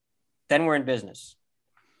 then we're in business.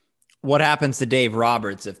 What happens to Dave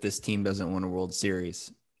Roberts if this team doesn't win a World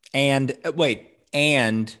Series? And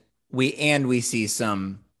we see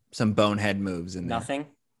some bonehead moves in there. Nothing.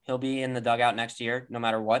 He'll be in the dugout next year, no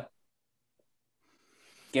matter what.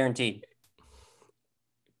 Guaranteed.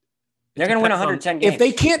 They're going to win 110 games. If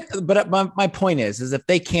they can't, but my point is if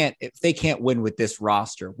they can't win with this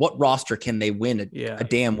roster, what roster can they win a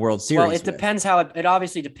damn World Series? Well, it depends how it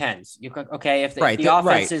obviously depends. If the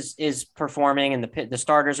offense is performing and the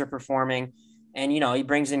starters are performing, and he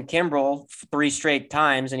brings in Kimbrel 3 straight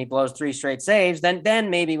times and he blows 3 straight saves, then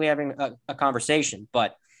maybe we're having a conversation.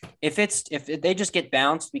 But if they just get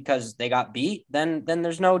bounced because they got beat, then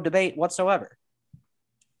there's no debate whatsoever.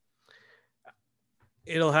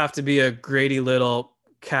 It'll have to be a Grady Little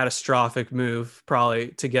catastrophic move probably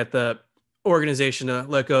to get the organization to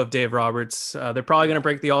let go of Dave Roberts. They're probably going to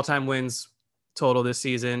break the all-time wins total this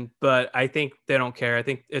season, but I think they don't care. I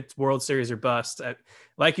think it's World Series or bust.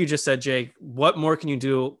 Like you just said, Jake, what more can you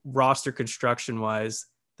do roster construction wise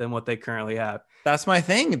than what they currently have? That's my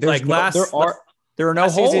thing. There are no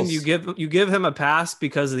holes. Season, you give him a pass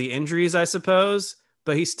because of the injuries, I suppose,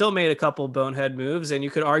 but he still made a couple bonehead moves, and you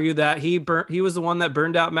could argue that he was the one that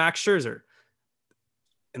burned out Max Scherzer.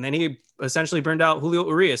 And then he essentially burned out Julio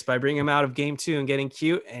Urias by bringing him out of Game 2 and getting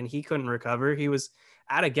cute, and he couldn't recover. He was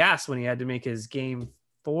out of gas when he had to make his Game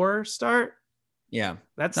 4 start. Yeah.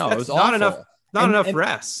 That's it was not awful. enough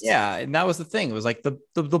rest. Yeah, and that was the thing. It was like the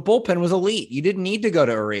bullpen was elite. You didn't need to go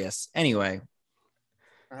to Urias. Anyway.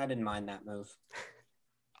 I didn't mind that move.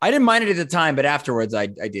 I didn't mind it at the time, but afterwards I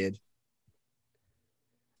did.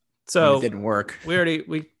 So it didn't work.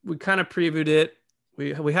 We kind of previewed it.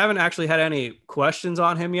 We haven't actually had any questions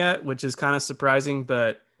on him yet, which is kind of surprising,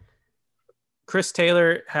 but Chris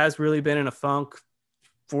Taylor has really been in a funk.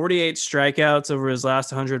 48 strikeouts over his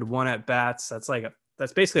last 101 at bats. That's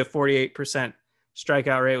basically a 48%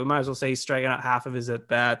 strikeout rate. We might as well say he's striking out half of his at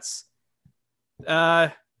bats.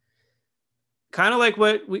 Kind of like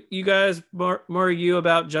what you guys, more you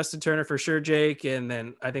about Justin Turner for sure, Jake, and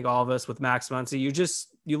then I think all of us with Max Muncy.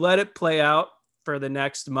 You let it play out for the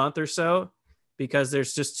next month or so because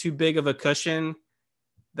there's just too big of a cushion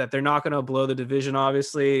that they're not going to blow the division.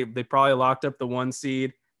 Obviously, they probably locked up the 1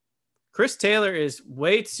 seed. Chris Taylor is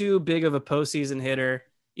way too big of a postseason hitter,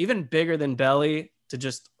 even bigger than Belly, to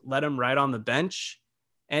just let him right on the bench.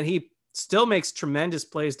 And he still makes tremendous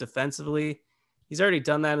plays defensively. He's already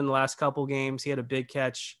done that in the last couple games. He had a big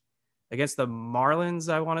catch against the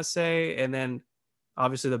Marlins, I want to say, and then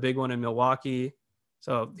obviously the big one in Milwaukee.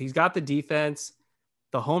 So he's got the defense.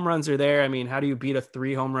 The home runs are there. I mean, how do you beat a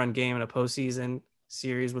 3 home run game in a postseason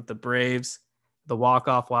series with the Braves? The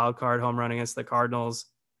walk-off wild card home run against the Cardinals.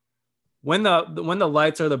 When the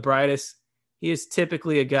lights are the brightest, he is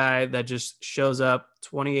typically a guy that just shows up.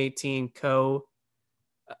 2018 co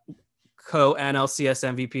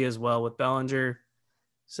NLCS MVP as well with Bellinger.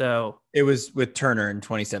 So it was with Turner in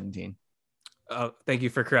 2017. Oh, thank you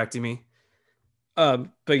for correcting me.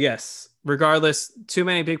 But yes, regardless, too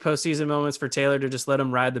many big postseason moments for Taylor to just let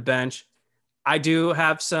him ride the bench. I do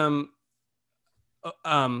have some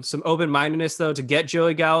open-mindedness though to get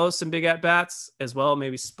Joey Gallo some big at-bats as well.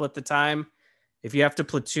 Maybe split the time. If you have to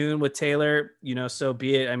platoon with Taylor, so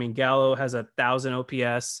be it. I mean, Gallo has 1,000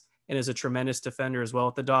 OPS and is a tremendous defender as well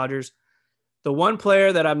with the Dodgers. The one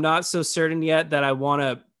player that I'm not so certain yet that I want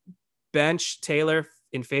to bench Taylor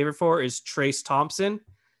in favor for is Trace Thompson.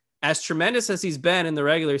 As tremendous as he's been in the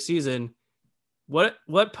regular season, what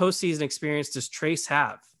postseason experience does Trace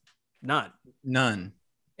have? None.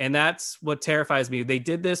 And that's what terrifies me. They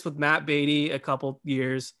did this with Matt Beatty a couple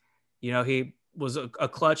years. He was a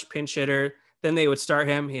clutch pinch hitter. Then they would start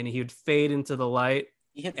him and he would fade into the light.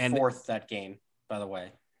 He hit fourth that game, by the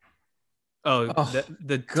way.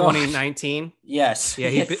 The 2019? Yes. Yeah,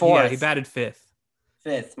 he fourth. Yeah, he batted fifth.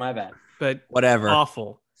 Fifth, my bad. But whatever.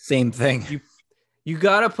 Awful. Same thing. You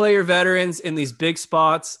got to play your veterans in these big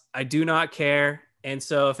spots. I do not care. And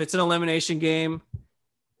so if it's an elimination game,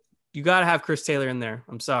 you got to have Chris Taylor in there.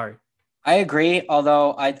 I'm sorry. I agree.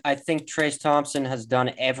 Although I think Trace Thompson has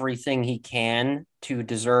done everything he can to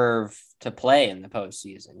deserve to play in the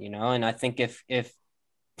postseason, and I think if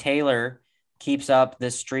Taylor keeps up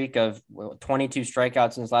this streak of 22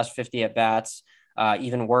 strikeouts in his last 50 at bats,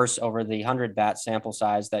 even worse over the 100 bat sample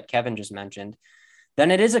size that Kevin just mentioned,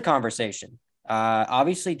 then it is a conversation.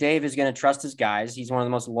 Obviously Dave is going to trust his guys. He's one of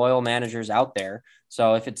the most loyal managers out there.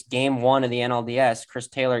 So if it's game 1 of the NLDS, Chris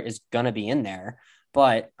Taylor is going to be in there.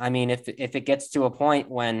 But I mean, if it gets to a point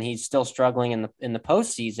when he's still struggling in the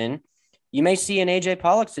postseason, you may see an AJ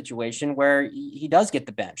Pollock situation where he does get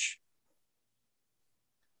the bench.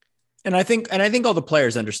 And I think all the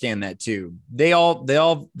players understand that too. They've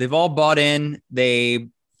all bought in. They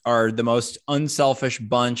are the most unselfish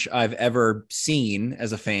bunch I've ever seen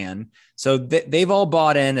as a fan. So they've all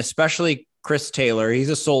bought in, especially Chris Taylor. He's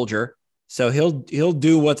a soldier, so he'll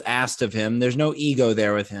do what's asked of him. There's no ego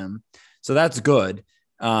there with him. So that's good.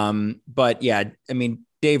 But yeah, I mean,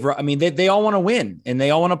 they all want to win and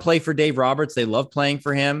they all want to play for Dave Roberts. They love playing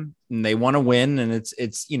for him and they want to win. And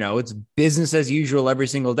it's business as usual every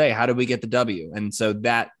single day. How do we get the W? And so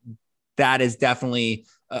that is definitely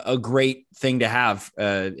a great thing to have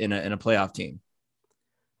in a playoff team.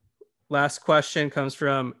 Last question comes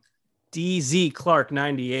from DZ Clark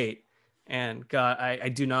 98. And God, I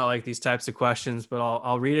do not like these types of questions, but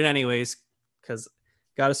I'll read it anyways, because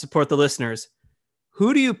got to support the listeners.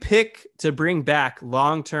 Who do you pick to bring back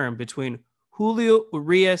long-term between Julio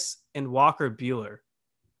Urias and Walker Buehler?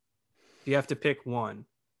 You have to pick one,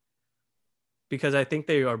 because I think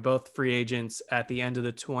they are both free agents at the end of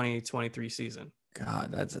the 2023 season.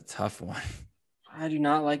 God, that's a tough one. I do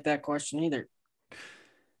not like that question either.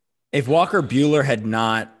 If Walker Buehler had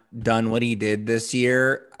not done what he did this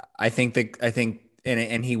year, I think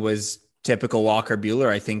and he was typical Walker Buehler,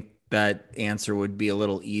 I think that answer would be a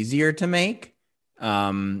little easier to make.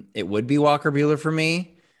 It would be Walker Buehler for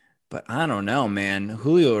me, but I don't know, man.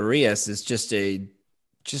 Julio Urias is just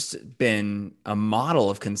been a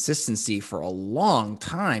model of consistency for a long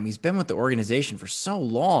time. He's been with the organization for so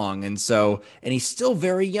long. And he's still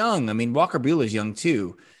very young. I mean, Walker Buehler's young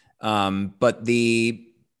too. But the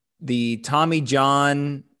Tommy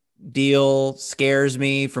John deal scares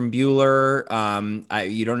me from Buehler.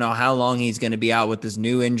 You don't know how long he's going to be out with this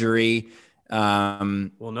new injury. We'll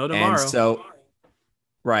know tomorrow.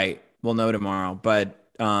 Right. We'll know tomorrow. But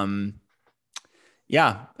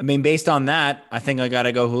yeah, I mean, based on that, I think I got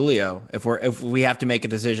to go Julio if we have to make a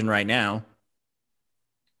decision right now.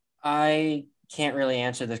 I can't really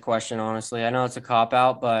answer this question, honestly. I know it's a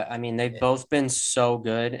cop-out, but I mean, they've both been so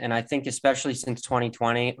good. And I think especially since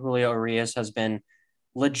 2020, Julio Urias has been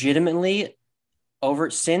legitimately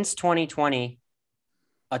since 2020,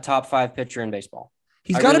 a top 5 pitcher in baseball.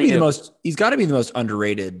 He's got to be the most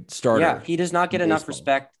underrated starter. Yeah, he does not get enough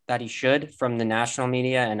respect that he should from the national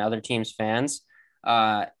media and other teams' fans.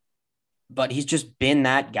 But he's just been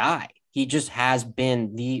that guy. He just has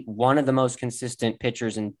been one of the most consistent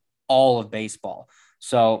pitchers in all of baseball.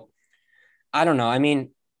 So I don't know. I mean,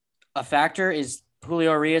 a factor is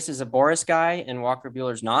Julio Urias is a Boris guy and Walker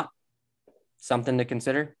Buehler's not. Something to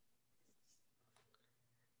consider.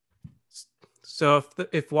 So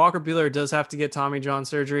if Walker Buehler does have to get Tommy John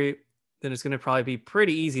surgery, then it's going to probably be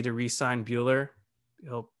pretty easy to re-sign Buehler.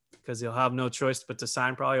 Because he'll have no choice but to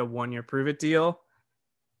sign probably a 1-year prove-it deal.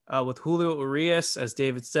 With Julio Urias, as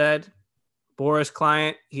David said, Boris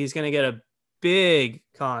client, he's going to get a big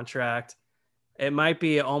contract. It might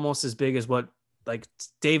be almost as big as what like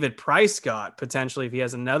David Price got potentially if he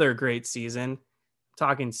has another great season.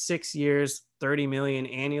 Talking 6 years, $30 million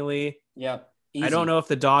annually. Yep. I don't know if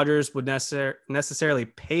the Dodgers would necessarily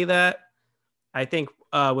pay that. I think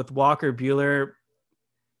with Walker Buehler,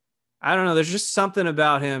 I don't know. There's just something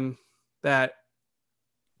about him that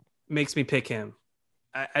makes me pick him.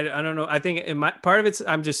 I don't know. I think part of it's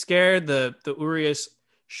I'm just scared the Urias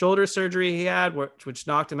shoulder surgery he had, which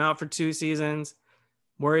knocked him out for 2 seasons.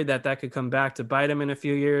 Worried that could come back to bite him in a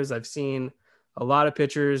few years. I've seen a lot of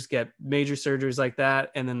pitchers get major surgeries like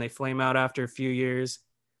that, and then they flame out after a few years.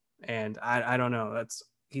 And I don't know.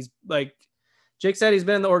 He's like Jake said, he's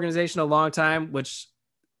been in the organization a long time, which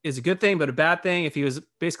is a good thing, but a bad thing. If he was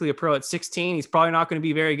basically a pro at 16, he's probably not going to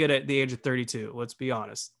be very good at the age of 32. Let's be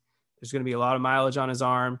honest. There's going to be a lot of mileage on his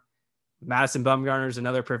arm. Madison Bumgarner is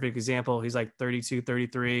another perfect example. He's like 32,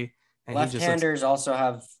 33. And left-handers also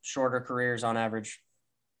have shorter careers on average.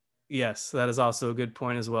 Yes, that is also a good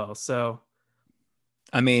point as well. So,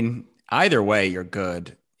 I mean, either way, you're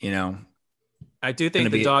good. I do think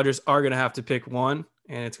the Dodgers are going to have to pick one,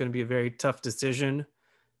 and it's going to be a very tough decision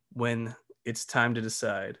when it's time to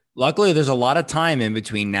decide. Luckily, there's a lot of time in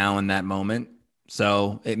between now and that moment.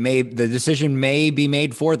 So the decision may be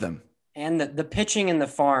made for them. And the pitching in the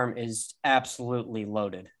farm is absolutely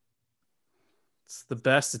loaded. It's the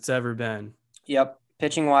best it's ever been. Yep.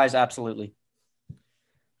 Pitching wise, absolutely.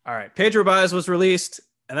 All right. Pedro Baez was released,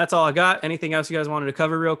 and that's all I got. Anything else you guys wanted to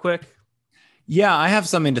cover real quick? Yeah, I have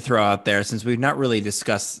something to throw out there since we've not really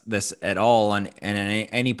discussed this at all in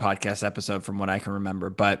any podcast episode from what I can remember,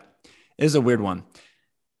 but it is a weird one.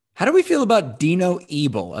 How do we feel about Dino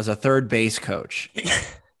Ebel as a third base coach?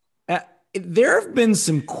 There have been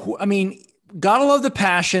some, gotta love the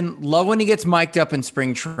passion. Love when he gets mic'd up in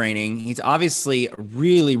spring training. He's obviously a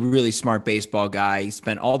really, really smart baseball guy. He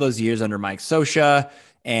spent all those years under Mike Scioscia,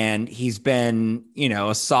 and he's been,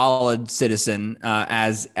 a solid citizen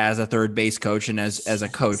as a third base coach and as a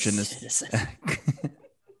coach in this. I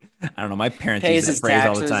don't know. My parents pays use that phrase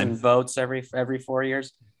all the time. And votes every 4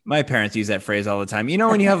 years. My parents use that phrase all the time.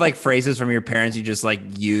 When you have like phrases from your parents you just like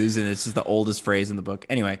use, and it's just the oldest phrase in the book.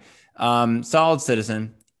 Anyway, solid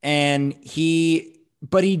citizen. But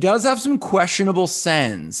he does have some questionable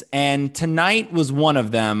sends. And tonight was one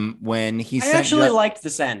of them when he liked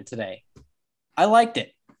the send today. I liked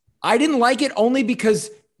it. I didn't like it only because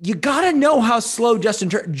you got to know how slow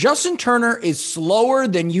Justin Turner is slower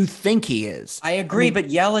than you think he is. I agree, but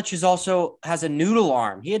Yelich has a noodle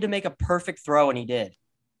arm. He had to make a perfect throw, and he did.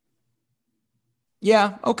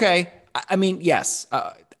 Yeah. Okay. Yes.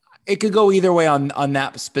 It could go either way on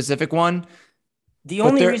that specific one. The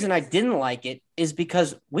only reason I didn't like it is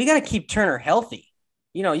because we got to keep Turner healthy.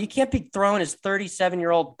 You can't be throwing his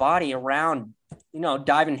 37-year-old body around,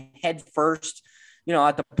 diving head first,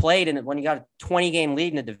 at the plate, and when you got a 20-game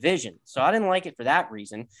lead in the division. So I didn't like it for that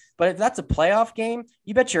reason. But if that's a playoff game,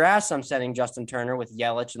 you bet your ass I'm setting Justin Turner with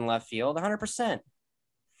Yelich in left field 100%.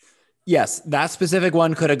 Yes, that specific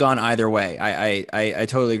one could have gone either way. I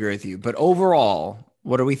totally agree with you. But overall,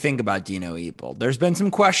 what do we think about Dino Ebel? There's been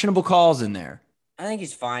some questionable calls in there. I think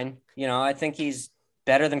he's fine. I think he's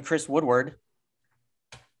better than Chris Woodward.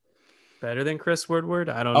 Better than Chris Woodward?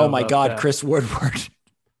 I don't know. Oh my God, Chris Woodward.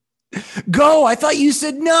 Go. I thought you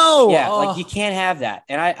said no. Yeah, you can't have that.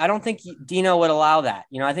 And I don't think Dino would allow that.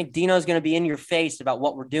 I think Dino's going to be in your face about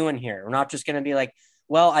what we're doing here. We're not just going to be like,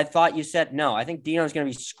 well, I thought you said no. I think Dino's going to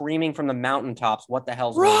be screaming from the mountaintops, what the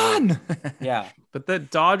hell's Run! going on? Yeah. But the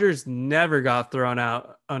Dodgers never got thrown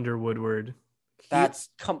out under Woodward.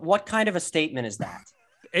 What kind of a statement is that?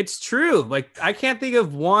 It's true. I can't think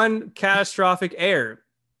of one catastrophic error.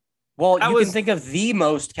 Well, you can think of the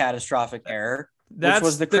most catastrophic error, which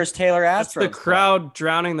was the Chris Taylor Astros. That's the crowd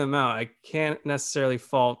drowning them out. I can't necessarily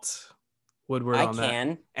fault Woodward on that. I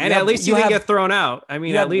can. And at least you didn't get thrown out. At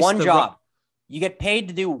least one job. You get paid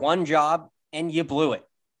to do one job, and you blew it.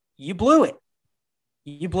 You blew it.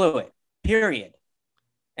 Period.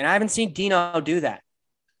 And I haven't seen Dino do that.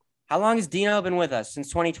 How long has Dino been with us? Since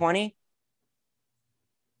 2020?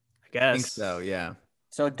 I guess. I think so, yeah.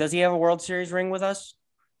 So does he have a World Series ring with us?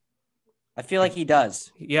 I feel like he does.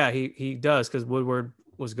 Yeah, he does because Woodward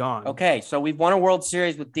was gone. Okay, so we've won a World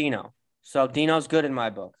Series with Dino. So Dino's good in my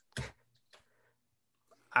book.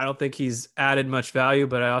 I don't think he's added much value,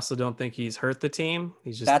 but I also don't think he's hurt the team.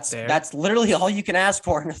 He's just there. That's literally all you can ask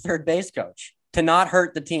for in a third base coach. to not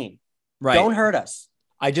hurt the team. Right. Don't hurt us.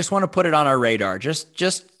 I just want to put it on our radar.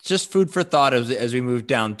 Just food for thought as we move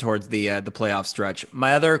down towards the playoff stretch.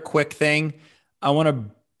 My other quick thing, I want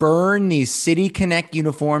to burn these City Connect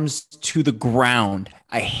uniforms to the ground.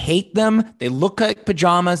 I hate them. They look like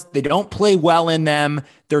pajamas. They don't play well in them.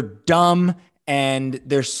 They're dumb and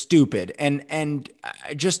they're stupid. And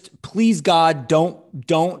just please God,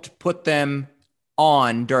 don't put them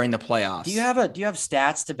on during the playoffs. Do you have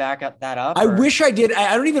stats to back up that up? I wish I did.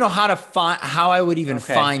 I don't even know how I would even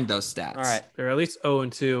find those stats. All right. They're at least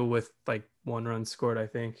 0-2 with like 1 run scored, I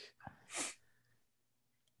think.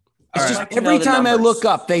 It's just every time I look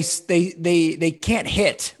up, they can't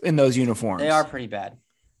hit in those uniforms. They are pretty bad.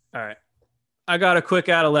 All right. I got a quick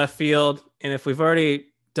out of left field, and if we've already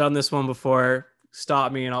done this one before,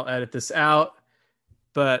 stop me and I'll edit this out.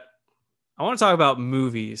 But I want to talk about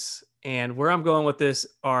movies. And where I'm going with this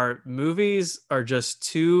are movies are just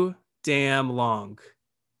too damn long.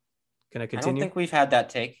 Can I continue? I don't think we've had that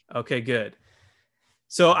take. Okay, good.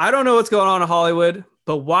 So I don't know what's going on in Hollywood,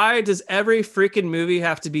 but why does every freaking movie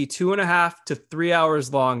have to be 2.5 to 3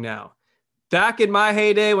 hours long now? Back in my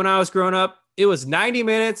heyday when I was growing up, it was 90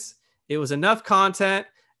 minutes. It was enough content,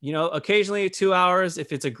 occasionally 2 hours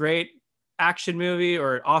if it's a great action movie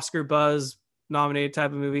or an Oscar buzz nominated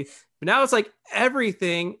type of movie. But now it's like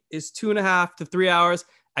everything is 2.5 to 3 hours.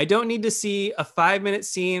 I don't need to see a 5-minute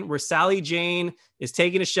scene where Sally Jane is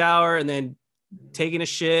taking a shower and then taking a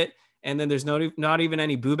shit, and then there's not even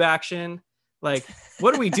any boob action. Like,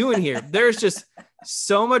 what are we doing here? There's just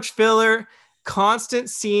so much filler, constant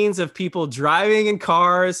scenes of people driving in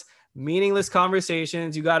cars, meaningless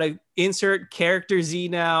conversations. You got to insert character Z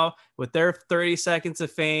now with their 30 seconds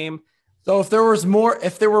of fame. So if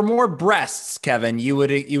there were more breasts, Kevin, you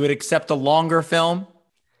would accept a longer film?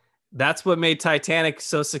 That's what made Titanic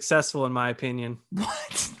so successful, in my opinion.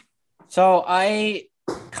 What? So I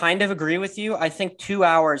kind of agree with you. I think 2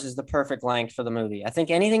 hours is the perfect length for the movie. I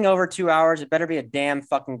think anything over 2 hours, it better be a damn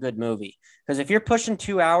fucking good movie. Because if you're pushing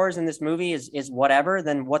 2 hours in this movie is whatever,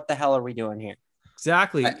 then what the hell are we doing here?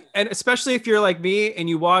 Exactly. And especially if you're like me and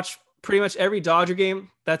you watch pretty much every Dodger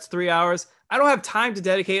game, that's 3 hours. I don't have time to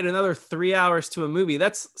dedicate another 3 hours to a movie.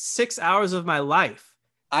 That's 6 hours of my life.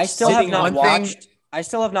 I still have not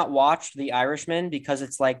watched The Irishman because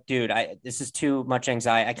it's like, dude, this is too much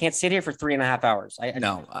anxiety. I can't sit here for 3.5 hours.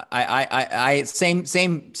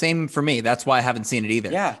 Same for me. That's why I haven't seen it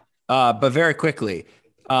either. Yeah. But very quickly,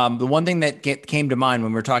 the one thing that came to mind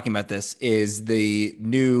when we were talking about this is the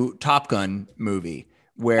new Top Gun movie,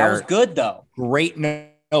 where that was good though.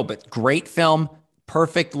 But great film,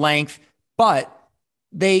 perfect length. But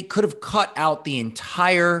they could have cut out the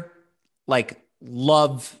entire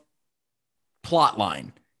love plot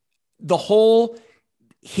line. The whole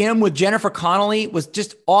him with Jennifer Connelly was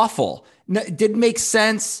just awful. It didn't make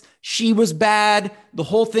sense. She was bad. The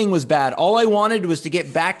whole thing was bad. All I wanted was to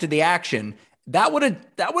get back to the action. That would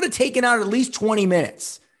have taken out at least 20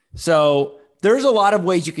 minutes. So there's a lot of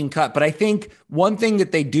ways you can cut, but I think one thing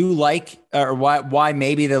that they do like, or why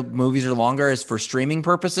maybe the movies are longer, is for streaming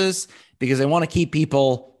purposes, because they want to keep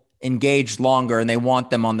people engaged longer and they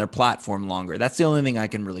want them on their platform longer. That's the only thing I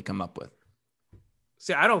can really come up with.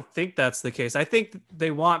 See, I don't think that's the case. I think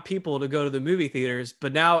they want people to go to the movie theaters,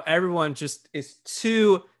 but now everyone just is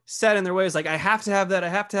too set in their ways. Like, I have to have that. I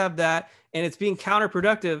have to have that. And it's being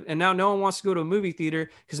counterproductive. And now no one wants to go to a movie theater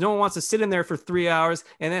because no one wants to sit in there for 3 hours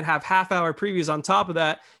and then have half-hour previews on top of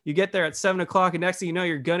that. You get there at 7 o'clock and next thing you know,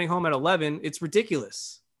 you're gunning home at 11. It's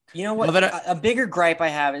ridiculous. You know what? A bigger gripe I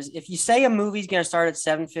have is if you say a movie's going to start at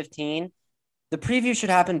 7:15, the preview should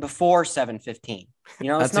happen before 7:15.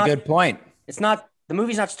 That's a good point. It's not, the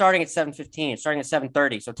movie's not starting at 7:15. It's starting at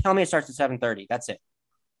 7:30. So tell me it starts at 7:30. That's it.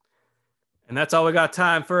 And that's all we got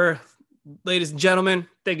time for. Ladies and gentlemen,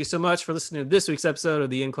 thank you so much for listening to this week's episode of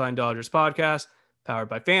the Incline Dodgers podcast, powered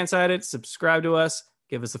by Fansided. Subscribe to us,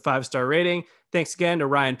 give us a 5-star rating. Thanks again to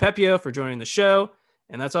Ryan Pepiot for joining the show.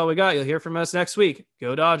 And that's all we got. You'll hear from us next week.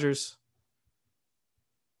 Go Dodgers.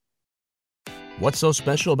 What's so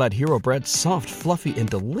special about Hero Bread's soft, fluffy, and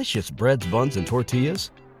delicious breads, buns, and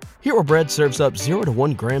tortillas? Hero Bread serves up 0 to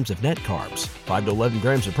 1 grams of net carbs, 5 to 11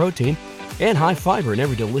 grams of protein, and high fiber in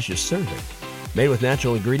every delicious serving. Made with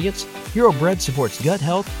natural ingredients, Hero Bread supports gut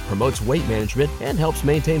health, promotes weight management, and helps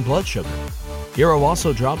maintain blood sugar. Hero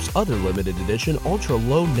also drops other limited edition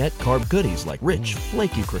ultra-low net carb goodies like rich,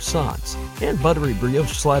 flaky croissants and buttery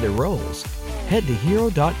brioche slider rolls. Head to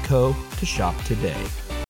hero.co to shop today.